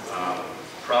Observer,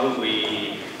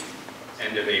 probably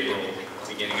end of April,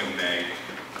 beginning of May.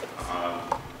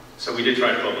 So we did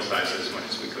try to publicize it as much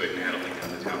as we could and had a link on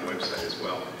the town website as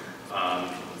well.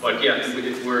 But yeah,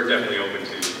 we're definitely open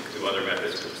to other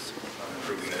methods of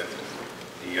improving the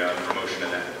promotion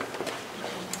of that.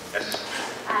 Yes?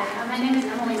 Hi, my name is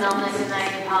Emily Melnick, and I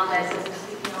apologize if I'm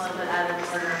speaking a little bit out of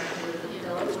order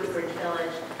with Woodbridge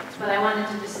Village. But I wanted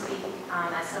to just speak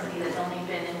as somebody that's only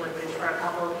been in Woodbridge for a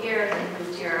couple of years and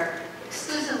moved here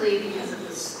exclusively because of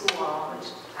the school, which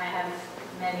I have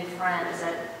many friends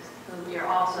that moved here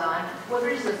also. And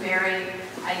Woodbridge is a very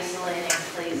isolating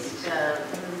place to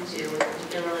move to,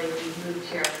 particularly if you moved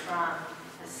here from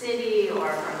a city or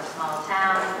from a small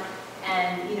town.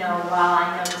 And, you know, while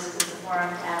I know this isn't a forum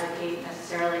to advocate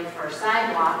necessarily for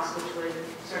sidewalks, which would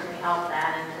certainly help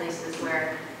that in places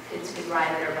where kids could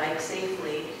ride their bikes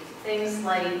safely, things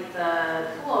like the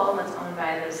pool that's owned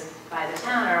by the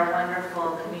town are a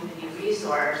wonderful community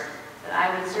resource that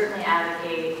I would certainly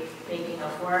advocate making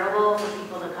affordable for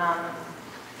people to come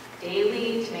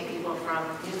daily, to make people from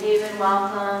New Haven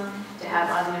welcome, to have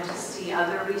others to see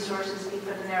other resources be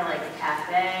put in there, like a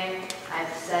cafe.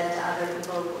 I've said to other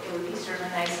people it would be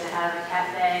certainly nice to have a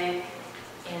cafe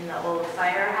in the old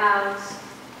firehouse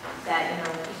that, you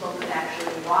know, people could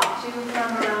actually walk to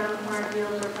from around the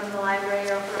cornfields or from the library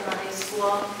or from the high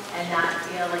school and not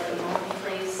feel like the only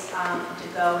place to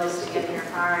go is to get in your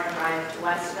car and drive to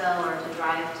Westville or to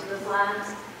drive to the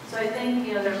Flats. So I think,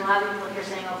 you know, there's a lot of people here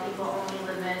saying, oh, people only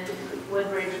live in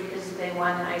Woodbridge because they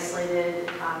want an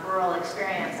isolated rural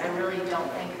experience. I really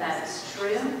don't think that's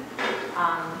true.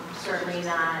 Certainly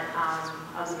not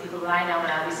of the people that I know,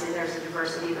 and obviously there's a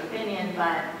diversity of opinion,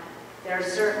 but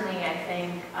there's certainly, I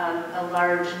think, a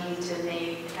large need to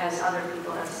make, as other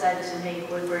people have said, to make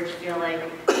Woodbridge feel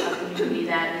like a community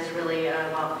that is really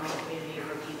a welcoming community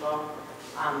for people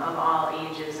of all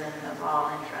ages and of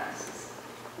all interests.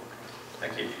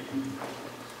 Thank you.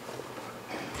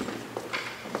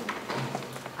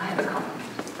 I have a comment,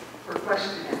 or a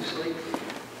question actually.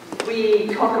 We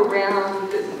talk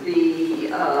around the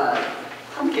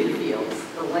pumpkin fields,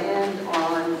 the land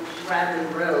on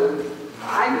Radley Road.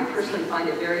 I would personally find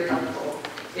it very helpful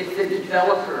if the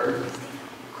developer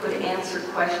could answer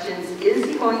questions. Is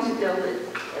he going to build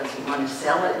it? Does he want to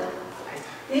sell it? I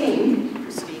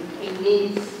think he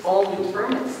needs all new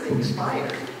permits that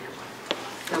expired.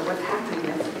 So what's happening,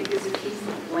 that's the biggest piece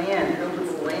of land,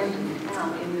 buildable land in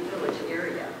town, in the village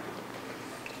area.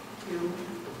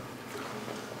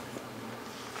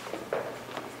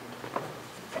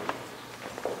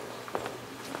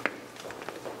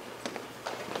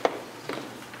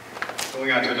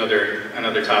 Going on to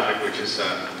another topic, which is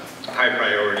high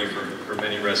priority for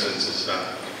many residents,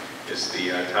 is the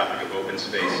topic of open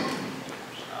space.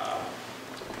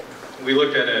 We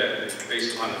looked at it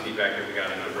based upon the feedback that we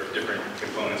got, a number of different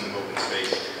components of open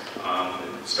space,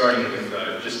 starting with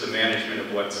just the management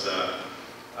of what's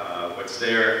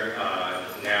there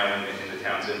now in the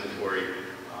town's inventory,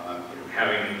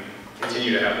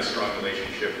 continue to have a strong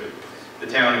relationship with the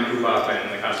town and Coop-Op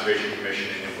and the Conservation Commission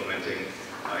in implementing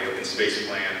the open space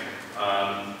plan.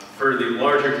 For the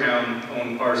larger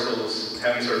town-owned parcels,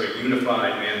 having sort of a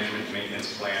unified management and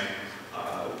maintenance plan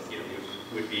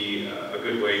would be a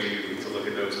good way to look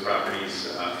at those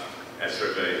properties as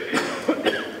sort of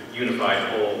a unified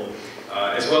whole,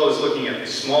 as well as looking at the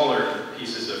smaller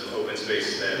pieces of open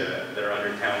space that are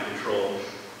under town control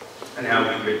and how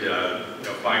we could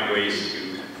find ways to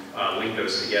link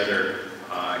those together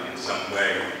in some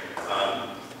way.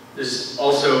 There's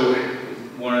also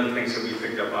one of the things that we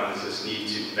picked up on is this need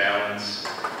to balance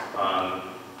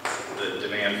the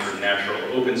demand for natural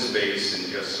open space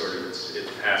and just sort of its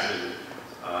passive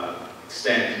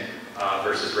extent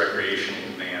versus recreational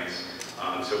demands.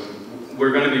 So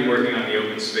we're going to be working on the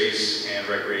open space and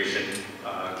recreation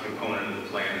component of the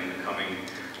plan in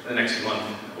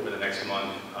over the next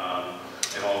month.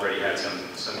 and already had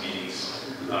some meetings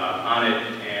on it.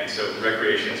 And so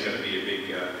recreation is going to be a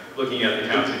big, looking at the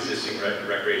town's existing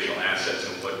recreational assets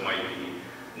and what might be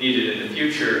needed in the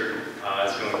future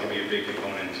is going to be a big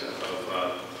component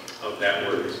of that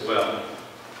work as well.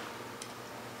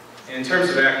 In terms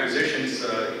of acquisitions,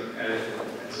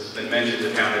 as has been mentioned,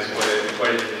 the town has quite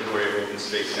an inventory of open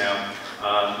space now.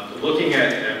 Looking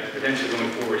at potentially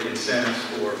going forward incentives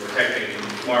for protecting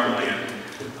farmland,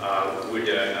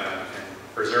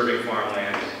 preserving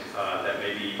farmland that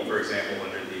may be, for example,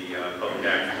 under the Public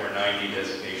Act 490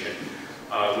 designation,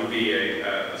 would be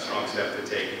a strong step to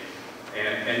take.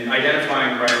 And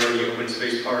identifying priority open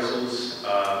space parcels,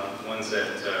 ones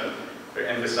that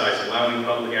emphasize allowing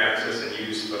public access and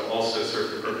use, but also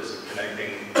serve the purpose of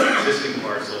connecting existing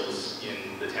parcels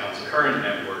in the town's current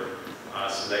network,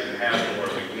 so that you have more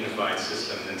of a unified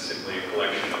system than simply a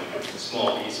collection of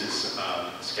small pieces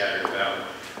scattered about.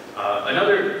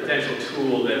 Another potential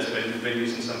tool that's been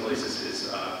used in some places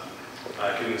is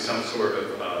doing some sort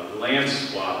of land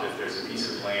swap. If there's a piece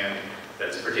of land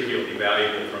that's particularly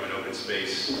valuable from an open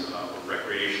space or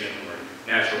recreation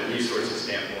or natural resources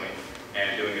standpoint,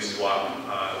 and doing a swap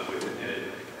with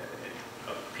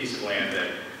a piece of land that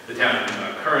the town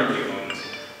currently owns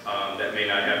that may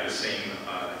not have the same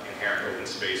inherent open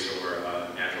space or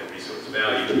natural resource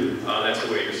value. That's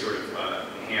a way to sort of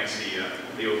enhance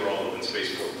the overall open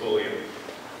space portfolio.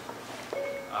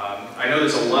 I know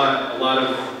there's a lot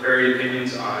of varied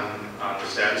opinions on the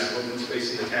status of open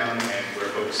space in the town and where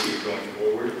folks see it going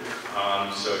forward.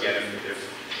 So again, if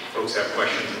folks have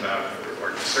questions about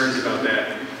or concerns about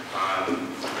that,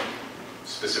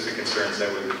 specific concerns,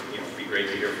 that would be great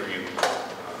to hear from you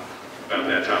about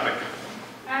that topic.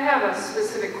 I have a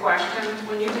specific question.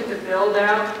 When you did the build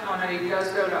out on a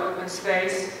go to open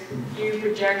space, you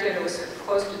projected it was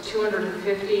close to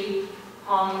 250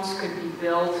 homes could be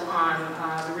built on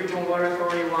the Regional Water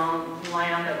Authority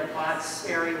land that abuts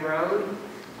Sperry Road,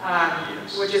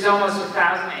 which is almost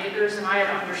 1,000 acres, and I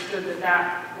had understood that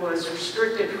that was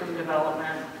restricted from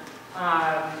development.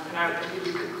 And if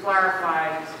you could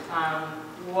clarify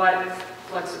what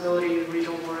flexibility the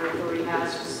Regional Water Authority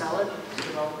has to sell it to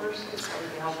developers, that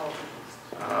would be helpful.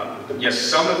 Yes,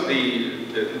 some of the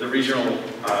Regional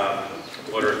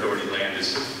Water Authority land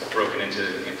is broken into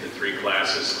three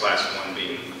classes, Class 1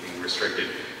 being restricted,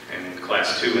 and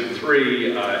Class 2 and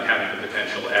 3 having the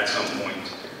potential at some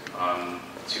point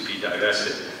to be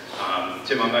divested.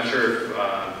 Tim, I'm not sure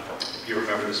if you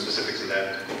remember the specifics of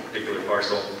that particular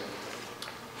parcel.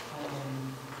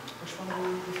 Which one are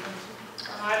we referring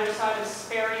to? On either side of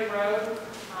Sperry Road,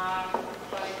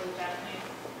 like with Bethany.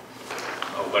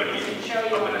 Oh, but up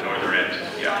in the northern end,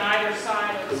 yeah. On either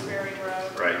side of Sperry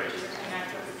Road, right. Which is a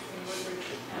connector between Woodbridge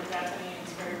and Bethany, and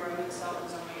Sperry Road itself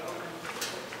is only open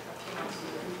a few months a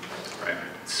year. Right.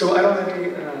 So I don't have any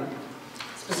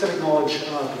specific knowledge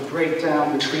of the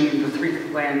breakdown between the three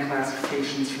land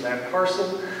classifications for that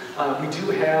parcel. We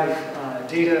do have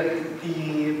data.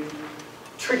 The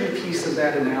tricky piece of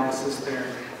that analysis there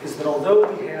is that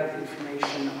although we have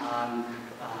information on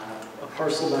a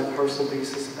parcel-by-parcel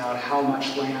basis about how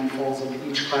much land falls into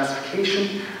each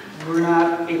classification, we're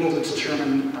not able to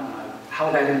determine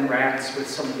how that interacts with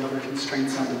some of the other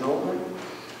constraints on development.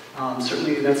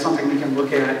 Certainly that's something we can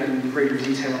look at in greater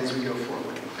detail as we go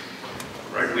forward.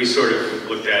 Right, we sort of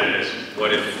looked at it as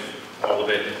what if all of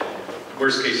it,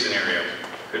 worst case scenario,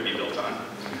 could be built on,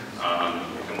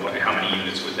 and how many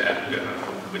units would that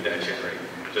generate?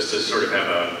 Just to sort of have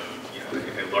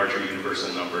a larger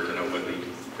universal number to know what the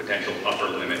potential upper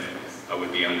limit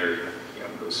would be under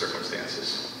those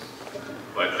circumstances.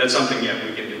 But that's something, yeah,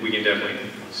 we can definitely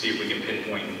see if we can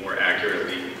pinpoint more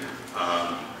accurately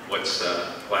what's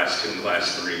Class 2 and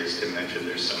Class 3. As Tim mentioned,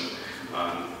 there's some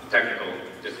technical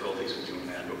difficulties with doing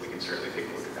that, but we can certainly take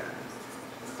a look at that.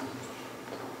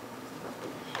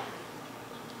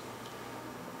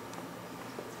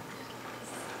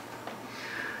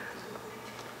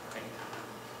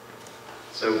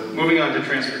 So moving on to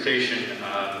transportation,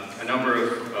 a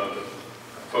number of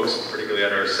folks, particularly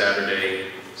at our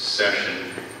Saturday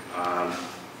session,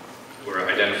 were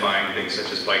identifying things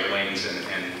such as bike lanes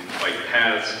and bike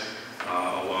paths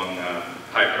along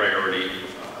high priority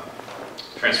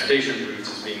transportation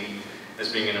routes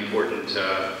as being an important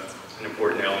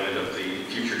element of the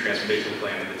future transportation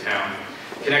plan of the town.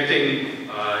 Connecting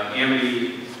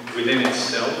Amity within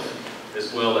itself,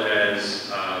 as well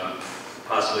as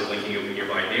possibly linking up with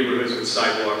nearby neighborhoods with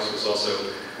sidewalks, was also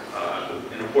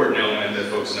an important element that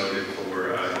folks noted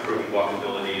for improving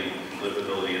walkability and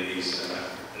livability in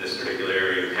this particular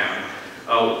area of town.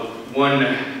 One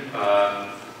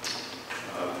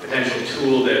potential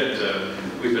tool that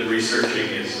we've been researching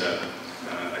is a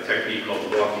technique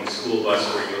called the walking school bus,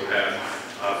 where you'll have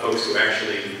folks who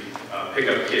actually pick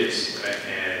up kids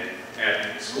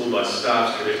at school bus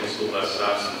stops, traditional school bus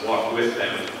stops, and walk with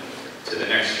them to the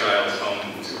next child's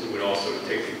home, who would also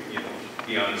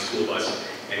be on the school bus,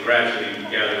 and gradually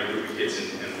gather a group of kids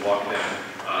and walk them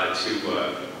to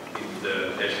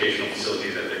the educational facility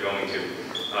that they're going to.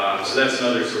 So that's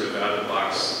another sort of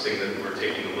out-of-the-box thing that we're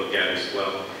taking a look at as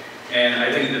well. And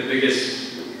I think the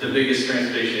biggest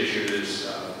transportation issue, there's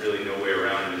really no way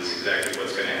around it, is exactly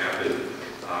what's going to happen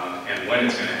and when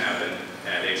it's going to happen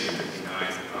at exit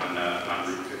 59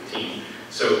 on Route 15.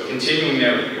 So continuing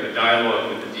that dialogue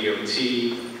with the DOT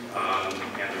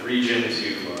and the region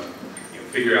to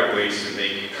figure out ways to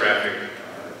make traffic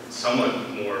somewhat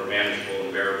more manageable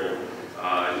and bearable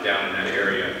down in that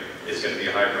area is going to be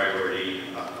a high priority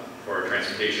for our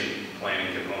transportation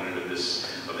planning component of this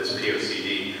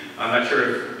POCD. I'm not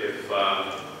sure if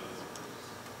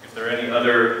there are any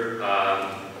other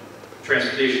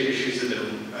transportation issues that have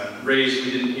been raised.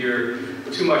 We didn't hear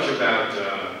too much about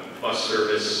bus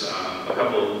service. A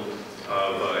couple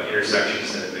of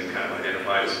intersections that have been kind of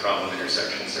identified as problem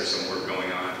intersections. There's some work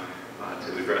going on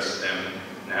to address them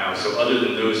now. So other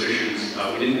than those issues,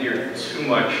 we didn't hear too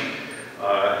much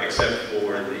except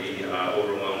for the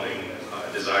overwhelming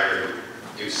desire to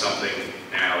do something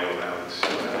now about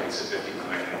exit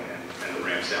 59 and the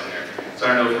ramps down there. So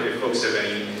I don't know if folks have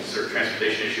any sort of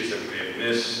transportation issues that we may have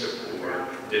missed or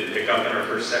didn't pick up in our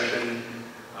first session,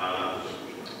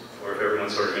 or if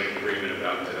everyone's sort of in agreement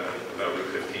about Route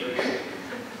 15.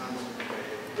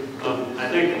 I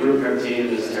think Route 15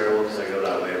 is terrible because I go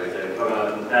that way every day.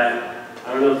 But that,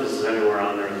 I don't know if this is anywhere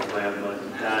on there in the plan, but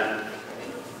that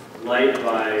light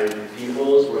by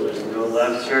Peoples where there's no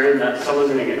left turn, that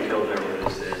someone's going to get killed there one of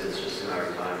these days. It's just a matter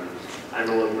of time. I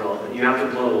don't know what relevant. You have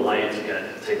to blow the light to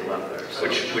take a left there. So.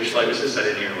 Which light was this? I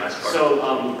didn't hear the last part. So,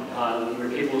 your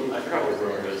Peoples, I forgot what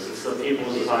road it is. It's the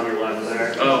Peoples is on your left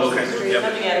there. Oh, okay. Yep.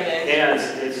 Yeah,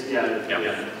 it's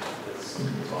yeah. It's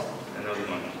awful. Another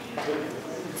one.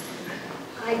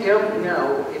 I don't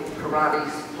know if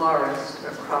Karate's florist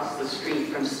across the street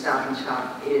from Stop and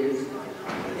Shop is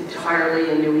entirely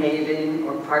in New Haven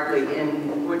or partly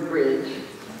in Woodbridge.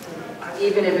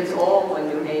 Even if it's all in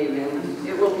New Haven,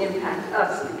 it will impact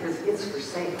us because it's for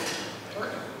sale.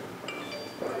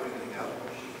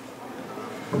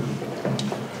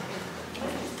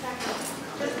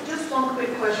 Just one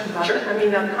quick question about it. I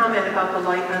mean, a comment about the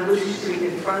light on Lucy Street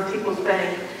in front of People's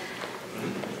Bank.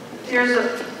 There's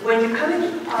a, when you're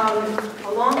coming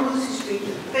along Lucy Street,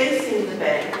 facing the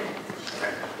bank,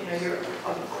 you're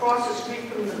across the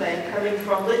street from the bank, coming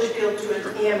from Litchfield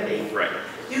to Amity. Right.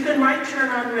 You can right turn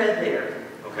on red there,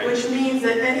 which means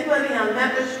that anybody on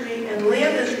Metler Street and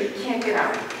Landon Street can't get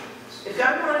out. If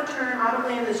I want to turn out of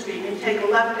Landon Street and take a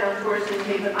left down towards New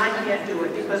Haven, I can't do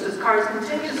it because there's cars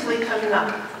continuously coming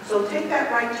up. So take that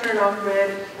right turn off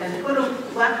red and put a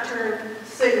left turn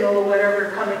signal or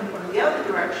whatever coming from the other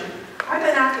direction. I've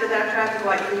been after that traffic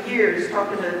light for years,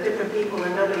 talking to different people,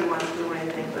 and nobody wants to do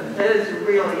anything, but that is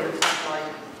really a tough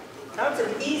light. That's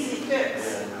an easy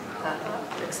fix,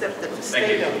 except that the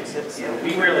state owns it. Yeah,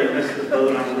 we really missed the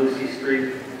boat on Lucy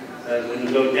Street. When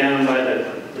you go down by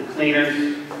the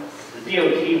cleaners, the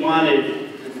DOT wanted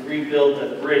to rebuild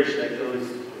the bridge that goes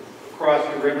across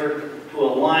the river to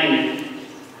align it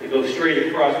to go straight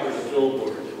across where the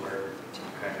billboards were.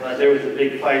 But there was a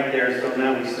big fight there, so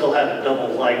now we still have a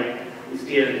double light.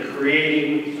 Instead of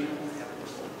creating,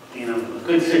 a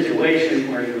good situation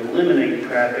where you eliminate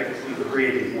traffic, you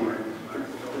create more.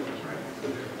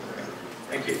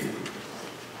 Thank you.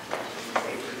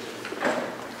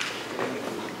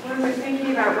 When we're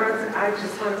thinking about roads, I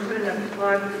just want to put in a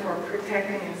plug for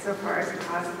protecting, insofar as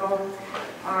possible,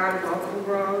 our local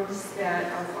roads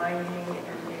that are winding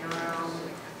and narrow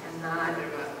and not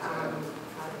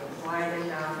wide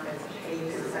enough and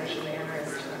paved in such a manner as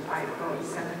to invite both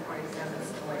 747s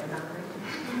to land on them.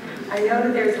 I know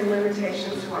that there's some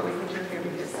limitations to what we can do here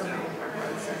because so many of our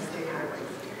roads are state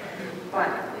highways.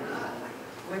 But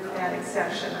with that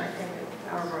exception, I think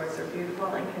that our roads are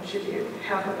beautiful and contribute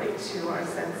heavily to our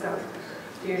sense of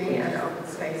beauty and open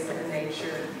space and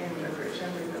nature in Woodbridge.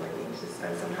 And we really need to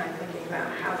spend some time thinking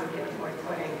about how we can avoid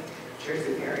putting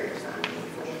Jersey barriers on.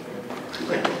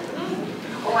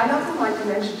 Oh, I'd also like to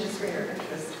mention, just for your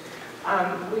interest,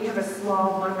 we have a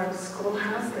small one-room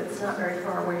schoolhouse that's not very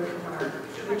far away from our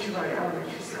Richard Road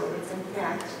Elementary School. It's in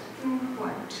fact, 2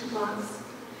 blocks?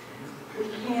 We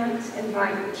can't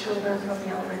invite the children from the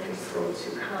elementary school to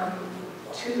come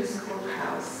to the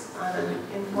schoolhouse on an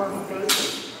informal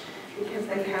basis because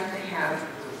they have to have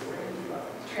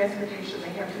transportation, they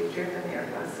have to be driven there,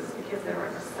 buses, because there are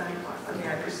no sidewalks. I mean,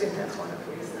 I presume that's one of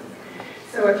the reasons.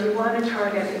 So if you want to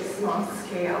target a small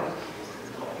scale,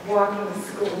 walking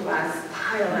school bus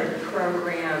pilot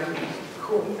program,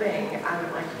 cool thing, I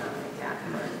would like to nominate that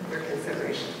for your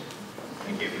consideration.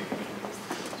 Thank you.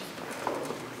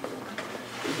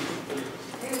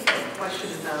 I have a question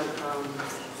about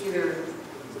either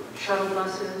shuttle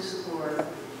buses or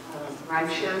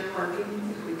rideshare parking.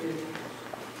 If we could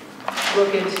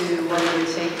look into what it would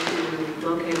take to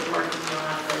locate a parking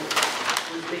lot that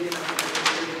was big enough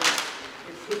that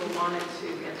if people wanted to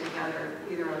get together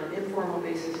either on an informal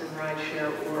basis in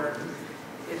rideshare, or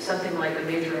if something like a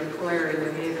major employer in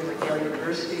New Haven, like Yale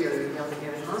University or Yale New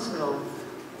Haven Hospital,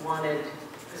 wanted,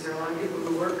 because there are a lot of people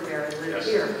who work there and live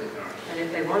here, and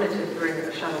if they wanted to bring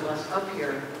a shuttle bus up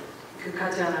here, you could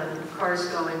cut down on cars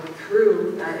going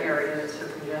through that area that's so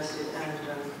congested, and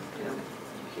you know,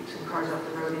 keep some cars off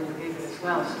the road in New Haven as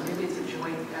well. So maybe it's a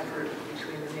joint effort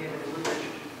between New Haven and Woodbridge.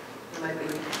 There might be,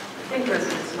 I think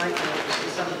residents might be able to see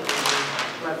something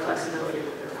who have flexibility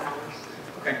with their hours.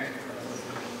 Okay.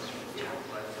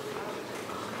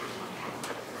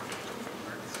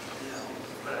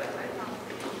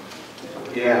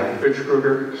 Yeah, Rich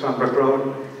Kruger, Sunbrook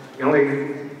Road. The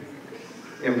only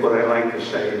input I like to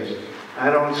say is I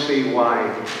don't see why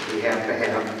we have to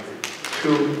have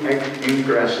two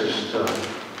ingresses to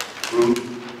Route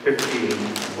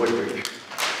 15 Woodbridge.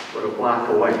 We're a block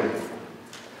away.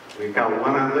 We've got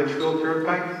one on Litchfield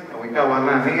Turnpike and we've got one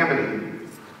on Amity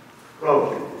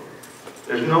Road.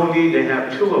 There's no need to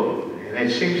have two of them. And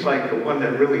it seems like the one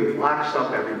that really blocks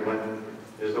up everyone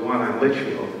is the one on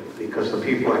Litchfield, because the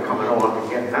people are coming off and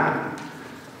getting on.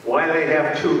 Why they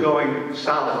have two going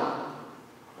south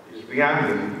is beyond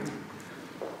me.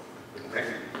 Okay.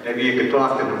 Maybe you could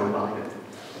talk to them about it.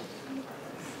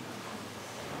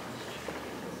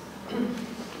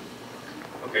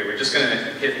 Okay, we're just going to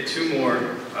hit two more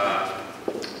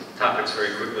topics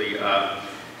very quickly.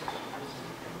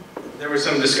 There was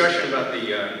some discussion about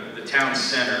the town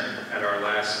center at our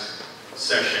last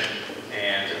session,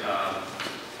 and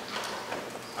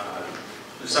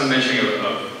there's some mentioning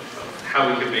of how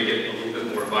we could make it a little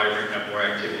bit more vibrant, have more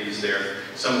activities there.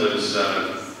 Some of those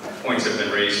points have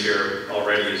been raised here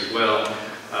already as well.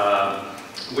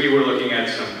 We were looking at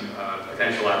some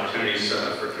potential opportunities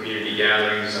for community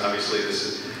gatherings. Obviously, this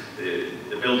is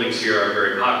the buildings here are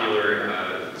very popular,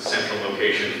 central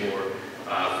location for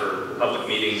public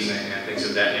meetings and things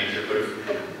of that nature. But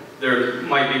if there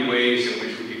might be ways in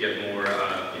which we could get more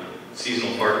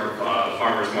seasonal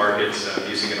farmers markets,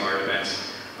 music and art events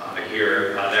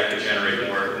here that could generate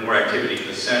more activity in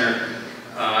the center.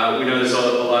 We know there's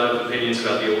a lot of opinions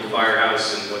about the old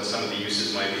firehouse and what some of the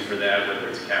uses might be for that, whether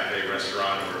it's a cafe,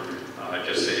 restaurant, or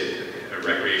just a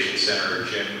recreation center or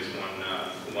gym was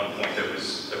one point that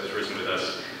was risen with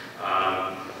us.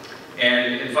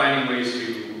 And finding ways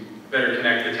to better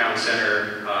connect the town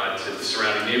center to the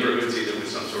surrounding neighborhoods, either with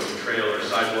some sort of trail or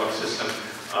sidewalk system.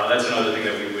 That's another thing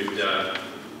that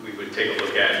we would take a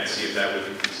look at and see if that would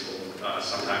be feasible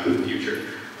sometime in the future.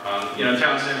 You know,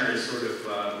 town center is sort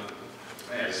of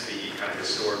as the kind of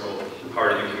historical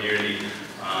part of the community,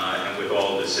 and with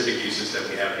all the civic uses that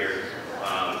we have here,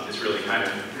 it's really kind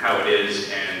of how it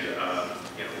is. And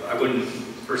you know, I wouldn't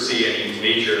foresee any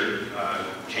major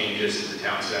changes to the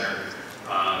town center.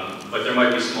 But there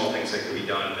might be small things that could be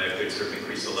done that could sort of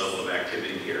increase the level of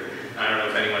activity here. I don't know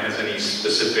if anyone has any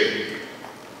specific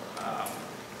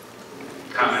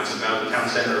comments about the town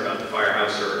center, about the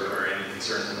firehouse, or any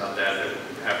concerns about that we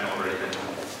haven't already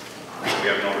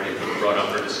been brought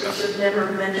up or discussed. You should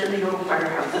never mention the old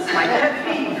firehouse. It's my pet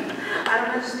peeve. I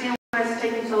don't understand why it's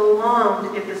taking so long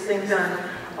to get this thing done.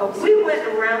 We went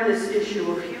around this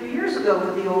issue a few years ago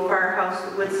with the old firehouse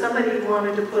when somebody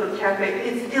wanted to put a cafe.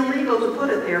 It's illegal to put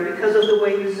it there because of the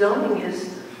way the zoning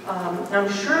is. I'm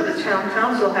sure the town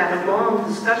council had a long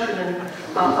discussion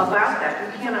about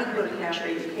that. You cannot put a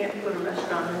cafe, you can't put a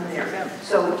restaurant in there.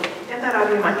 So get that out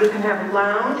of your mind. You can have a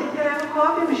lounge, you can have a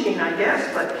coffee machine, I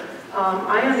guess, but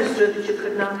I understood that you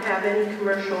could not have any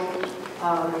commercial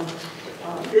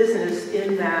business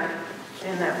in that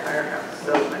firehouse.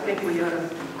 So I think we ought to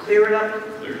clear it up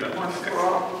once for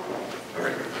all. All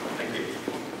right, thank you.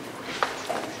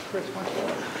 Chris,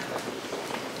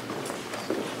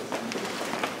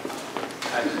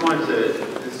 I just wanted to,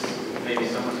 this maybe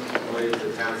somewhat related to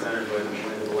the town center, but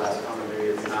related to the last comment, maybe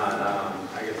it's not.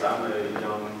 I guess I'm a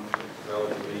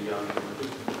relatively young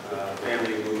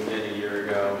family, moved in a year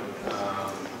ago.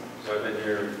 So I've been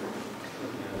here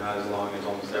not as long as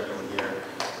almost everyone here.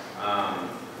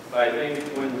 But I think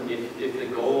if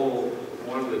the goal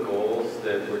one of the goals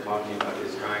that we're talking about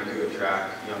is trying to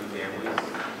attract young families.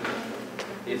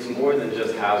 It's more than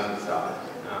just housing stock.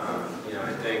 You know,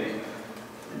 I think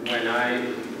when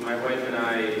my wife and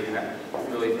I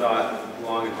really thought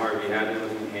long and hard. We had been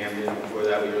living in Hamden. Before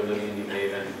that, we were living in New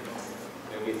Haven.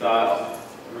 And we thought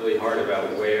really hard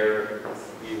about where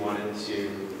we wanted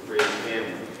to raise a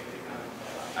family.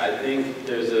 I think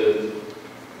there's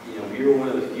we were one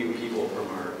of the few people from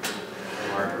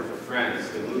our group of friends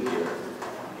that moved here.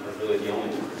 Really the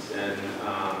only ones. And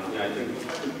I think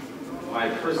my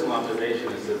personal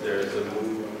observation is that there's a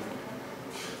move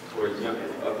towards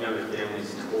younger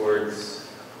families towards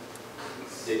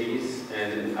cities,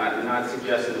 and I'm not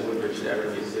suggesting that Woodbridge should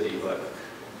ever be a city, but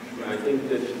I think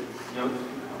that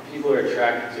people are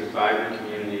attracted to vibrant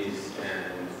communities,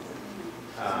 and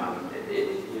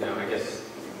I guess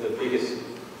the biggest,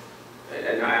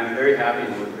 and I'm very happy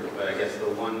in Woodbridge, but I guess the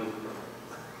one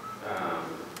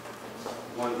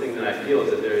thing that I feel is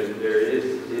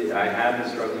that I have been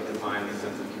struggling to find the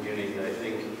sense of community that I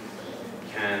think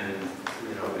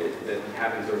that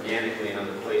happens organically in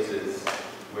other places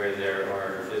where there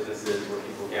are businesses where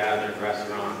people gather,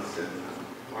 restaurants and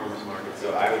farmers markets.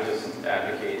 So I would just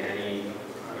advocate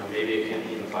maybe it can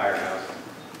be the firehouse,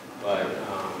 but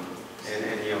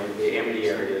the Amity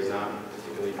area is not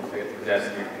particularly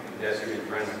pedestrian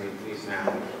friendly, at least now.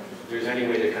 If there's any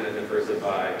way to kind of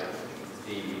diversify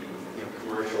the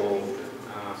commercial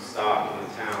stock in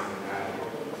the town and have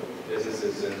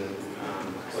businesses and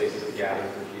places to gather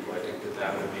for people, I think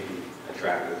that would be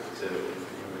attractive to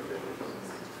younger families.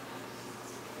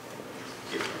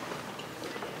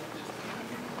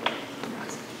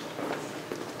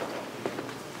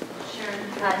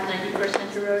 Sharon Pat, 91st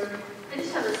Center Road. I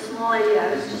just have a small idea.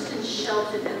 I was just in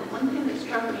Shelton, and one thing that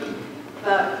struck me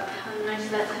about how nice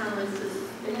that town was is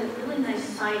they had really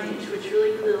nice signage, which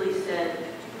really clearly said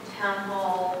town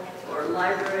hall or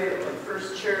library or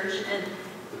First Church. And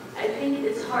I think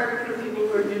it's harder for people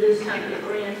who are new to this town to get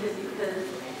oriented because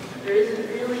there isn't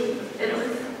really, and it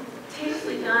was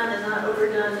tastefully done and not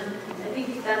overdone. And I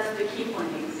think that's the key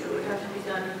point. It would have to be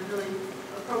done really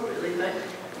appropriately, but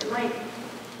it might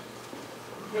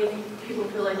make people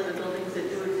feel like the buildings that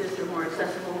do exist are more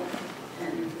accessible,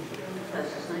 and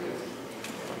that's just my guess.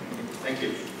 Thank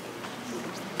you.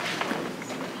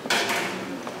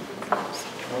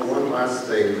 Well, one last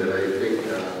thing that I think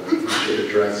we should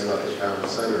address about the town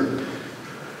center.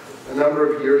 A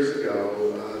number of years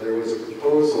ago, there was a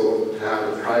proposal to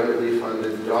have a privately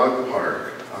funded dog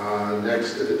park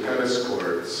next to the tennis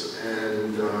courts.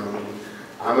 And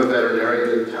I'm a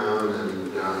veterinarian in town,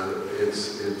 and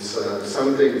it's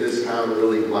something this town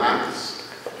really lacks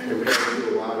compared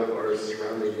to a lot of our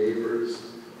surrounding neighbors,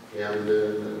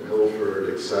 Hamden and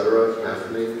Milford, etc.,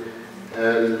 Bethany.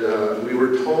 And we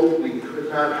were told we could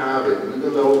not have it,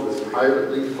 even though it was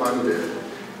privately funded.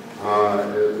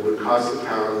 It would cost the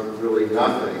town really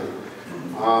nothing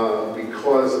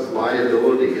because of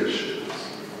liability issues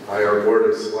by our Board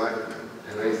of Selectmen.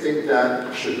 And I think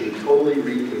that should be totally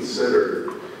reconsidered.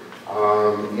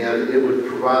 And it would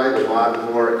provide a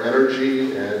lot more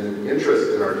energy and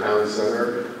interest in our town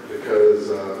center because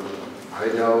I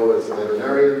know as a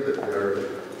veterinarian that there are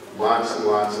lots and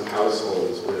lots of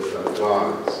households with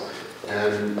dogs.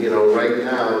 And, right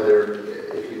now,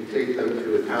 if you take them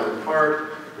to a town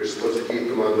park, you're supposed to keep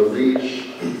them on the leash.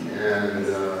 And,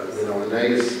 a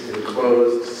nice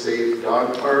enclosed, safe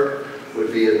dog park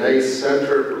would be a nice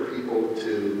center for people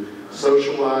to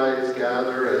socialize,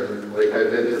 gather, and like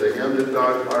I've been to the Hamden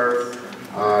Dog Park.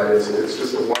 It's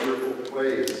just a wonderful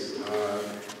place.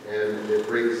 And it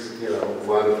brings, a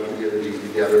lot of community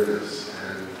togetherness.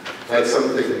 And that's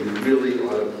something we really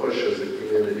ought to push as a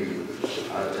community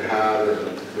to have,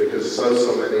 and because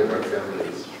so many of our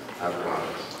families have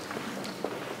dogs.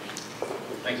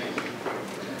 Thank you.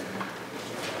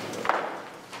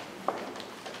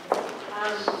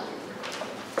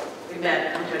 We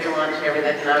met, I'm doing a launch here with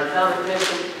the Economic Development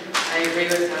Commission. I agree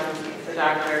with the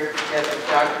doctor that the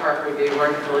dog park would be a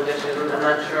wonderful addition. I'm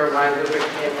not sure why Woodbridge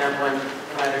can't have one,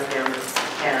 but other towns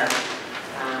can.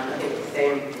 I think the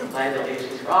same liability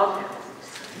issues for all towns.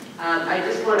 I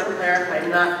just want to clarify, I'm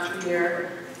not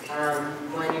clear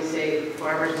when you say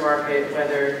farmer's market,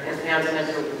 whether in town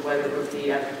center, whether it would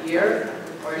be up here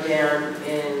or down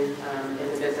in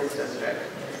the business district.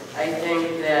 I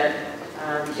think that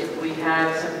if we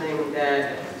have something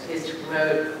that is to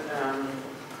promote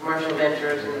commercial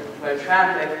ventures and promote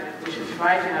traffic, we should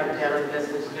try to have it down in the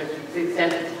business district to the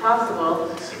extent it's possible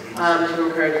to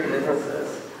encourage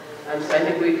businesses. So I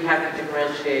think we have to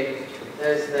differentiate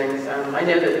those things. I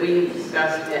know that we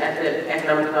discussed at the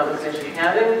Economic Development Commission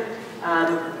having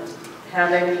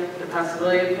having the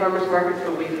possibility of farmers markets,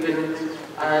 but we've been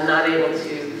not able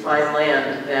to find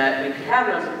land that we could have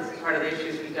those, because part of the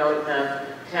issues we don't have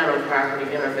town-owned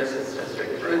property in our business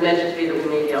district. It was mentioned to me that we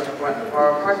may be able to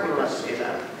borrow parking lots to do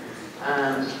that.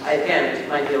 Again, it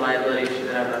might be a liability issue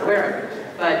that I'm not aware of,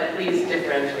 but please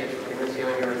differentiate between the two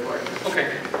in your report. Okay.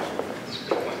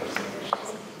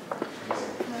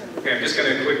 Okay, I'm just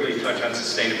going to quickly touch on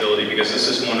sustainability because this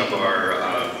is one of our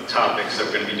topics that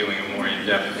we're going to be doing a more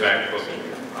in-depth fact book.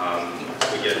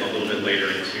 We get a little bit later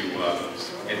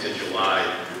into July.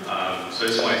 So I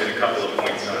just want to hit a couple of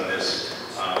points on this.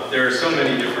 There are so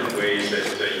many different ways that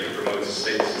you can promote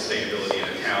sustainability in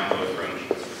a town, both from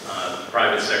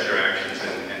private sector actions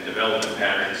and development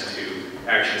patterns to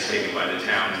actions taken by the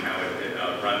town and how it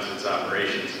runs its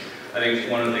operations. I think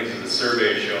one of the things that the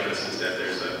survey has shown us is that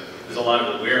there's a lot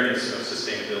of awareness of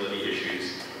sustainability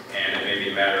issues, and it may be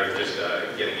a matter of just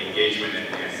getting engagement and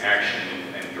action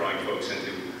and drawing folks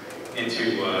into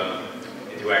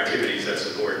activities that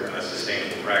support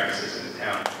sustainable practices in the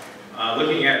town.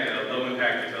 Looking at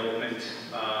low-impact development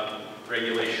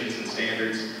regulations and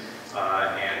standards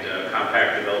and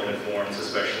compact development forms,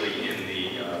 especially in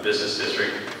the business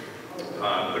district,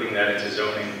 putting that into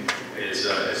zoning is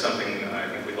something I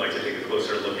think we'd like to take a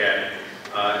closer look at,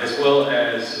 as well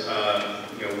as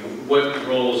what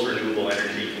roles renewable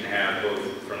energy can have, both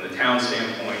from the town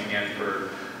standpoint and for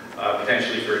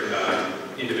potentially for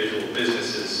individual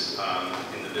businesses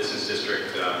in the business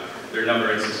district. There are a number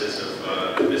of instances of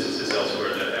businesses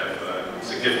elsewhere that have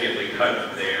significantly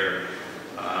cut their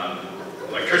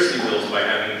electricity bills by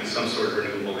having some sort of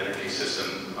renewable energy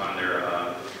system on their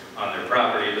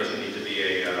property. It doesn't need to be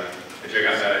a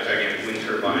gigantic wind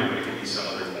turbine, but it can be some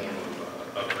other form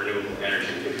of renewable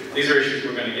energy. These are issues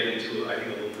we're going to get into, I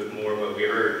think, a little bit more, but we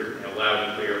heard loud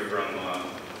and clear from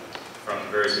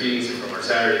various meetings and from our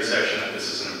Saturday session that this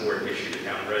is an important issue to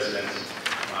town residents.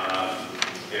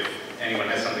 If anyone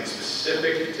has something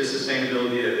specific to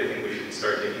sustainability that they think we should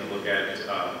start taking a look at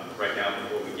right now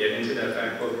before we get into that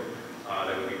fact book,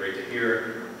 that would be great to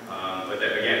hear. But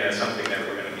that, again, that's something that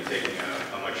we're going to be taking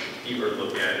a much deeper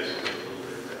look at as we get a little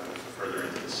bit further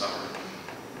into the summer.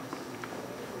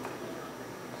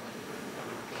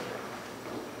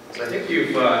 So I think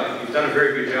you've done a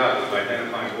very good job of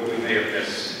identifying what we may have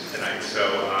missed tonight. So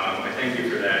I thank you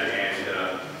for that. And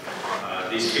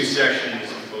these two sessions,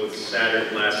 both Saturday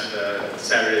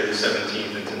the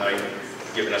 17th and tonight,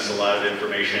 have given us a lot of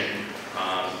information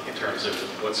in terms of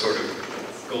what sort of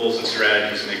goals and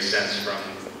strategies make sense from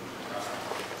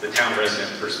the town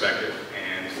resident perspective.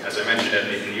 And as I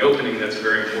mentioned in the opening, that's a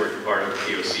very important part of the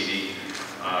POCD.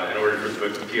 In order for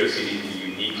the POCD to be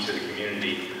unique to the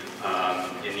community,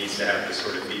 it needs to have this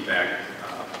sort of feedback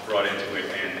brought into it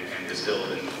and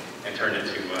distilled and turned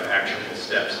into actionable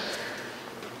steps.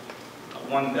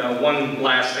 One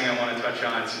last thing I want to touch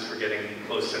on, since we're getting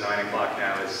close to 9 o'clock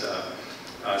now, is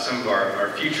some of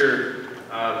our future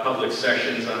public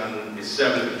sessions. On the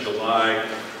 7th of July,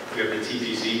 we have the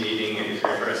TPC meeting, and if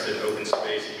you're interested in open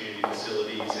space, community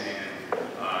facilities, and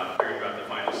hearing about the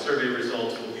final survey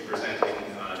results, we'll be presenting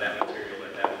that material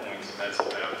at that point. So that's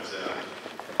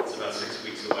about 6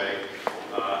 weeks away.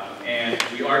 And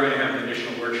we are going to have an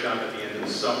additional workshop at the end of the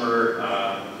summer,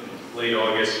 late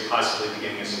August, possibly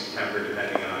beginning of September,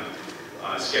 depending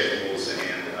on schedules.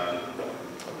 And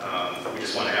we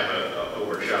just want to have a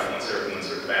workshop once everyone's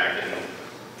sort of back and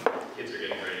kids are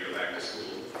getting ready to go back to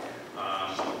school.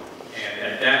 And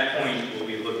at that point, we'll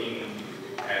be looking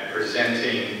at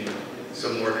presenting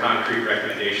some more concrete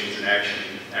recommendations and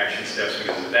action steps,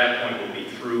 because at that point we'll be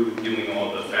through doing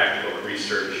all the fact book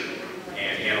research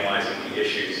and analyzing the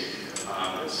issues.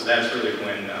 So that's really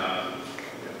when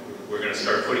we're going to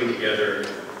start putting together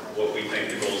what we think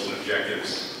the goals and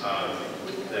objectives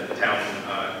that the town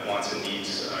wants and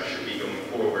needs should be going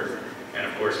forward. And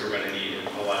of course, we're going to need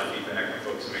a lot of feedback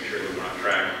from folks to make sure that we're on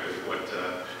track with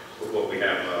what we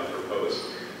have proposed.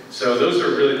 So those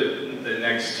are really the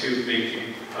next two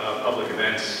big public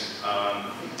events.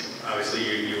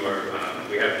 Obviously,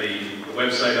 we have the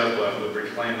website up,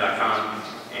 woodbridgeplan.com,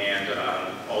 and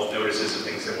all the notices and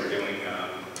things that we're doing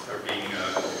are being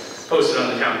posted on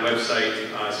the town website.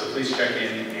 So please check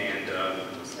in and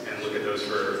look at those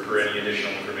for any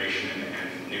additional information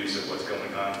and news of what's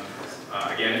going on.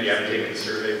 Again, if you haven't taken the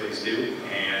survey, please do.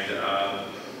 And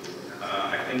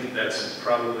I think that's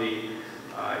probably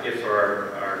it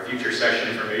for our future session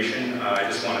information. I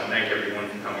just want to thank everyone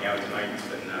for coming out tonight. It's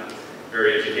been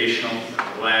very educational.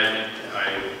 I'm glad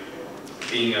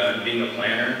being a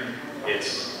planner,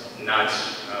 it's not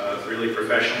really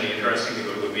professionally interesting to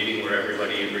go to a meeting where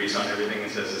everybody agrees on everything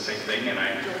and says the same thing, and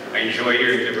I enjoy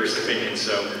hearing diverse opinions.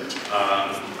 So,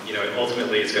 you know,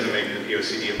 ultimately it's going to make the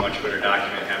POCD a much better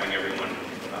document, having everyone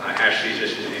hash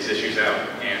these issues out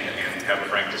and have a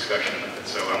frank discussion with it.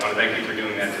 So I want to thank you for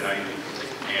doing that tonight,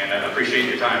 and I appreciate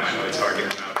your time. I know it's hard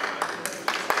to